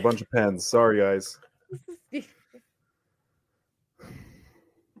 It was a bunch of pens. Sorry, guys. I'm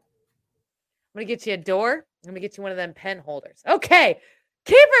going to get you a door. I'm going to get you one of them pen holders. Okay.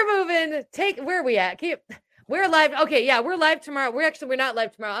 Keep her moving. Where are we at? We're live. Okay. Yeah. We're live tomorrow. We're not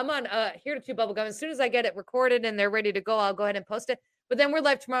live tomorrow. I'm on Here to Chew Bubblegum. As soon as I get it recorded and they're ready to go, I'll go ahead and post it. But then we're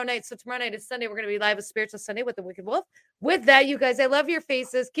live tomorrow night. So tomorrow night is Sunday. We're going to be live with Spiritual Sunday with the Wicked Wolf. With that, you guys, I love your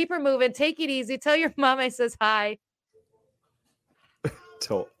faces. Keep her moving. Take it easy. Tell your mom I says hi.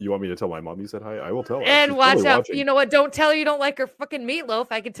 You want me to tell my mom you said hi? I will tell her. And watch out. Watching. You know what? Don't tell her you don't like her fucking meatloaf.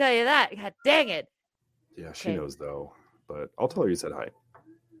 I can tell you that. God dang it. Yeah, she knows though. But I'll tell her you said hi.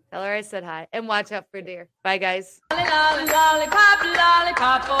 Tell her I said hi. And watch out for deer. Bye, guys.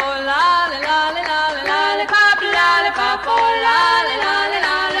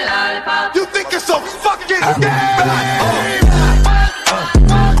 You think you're so fucking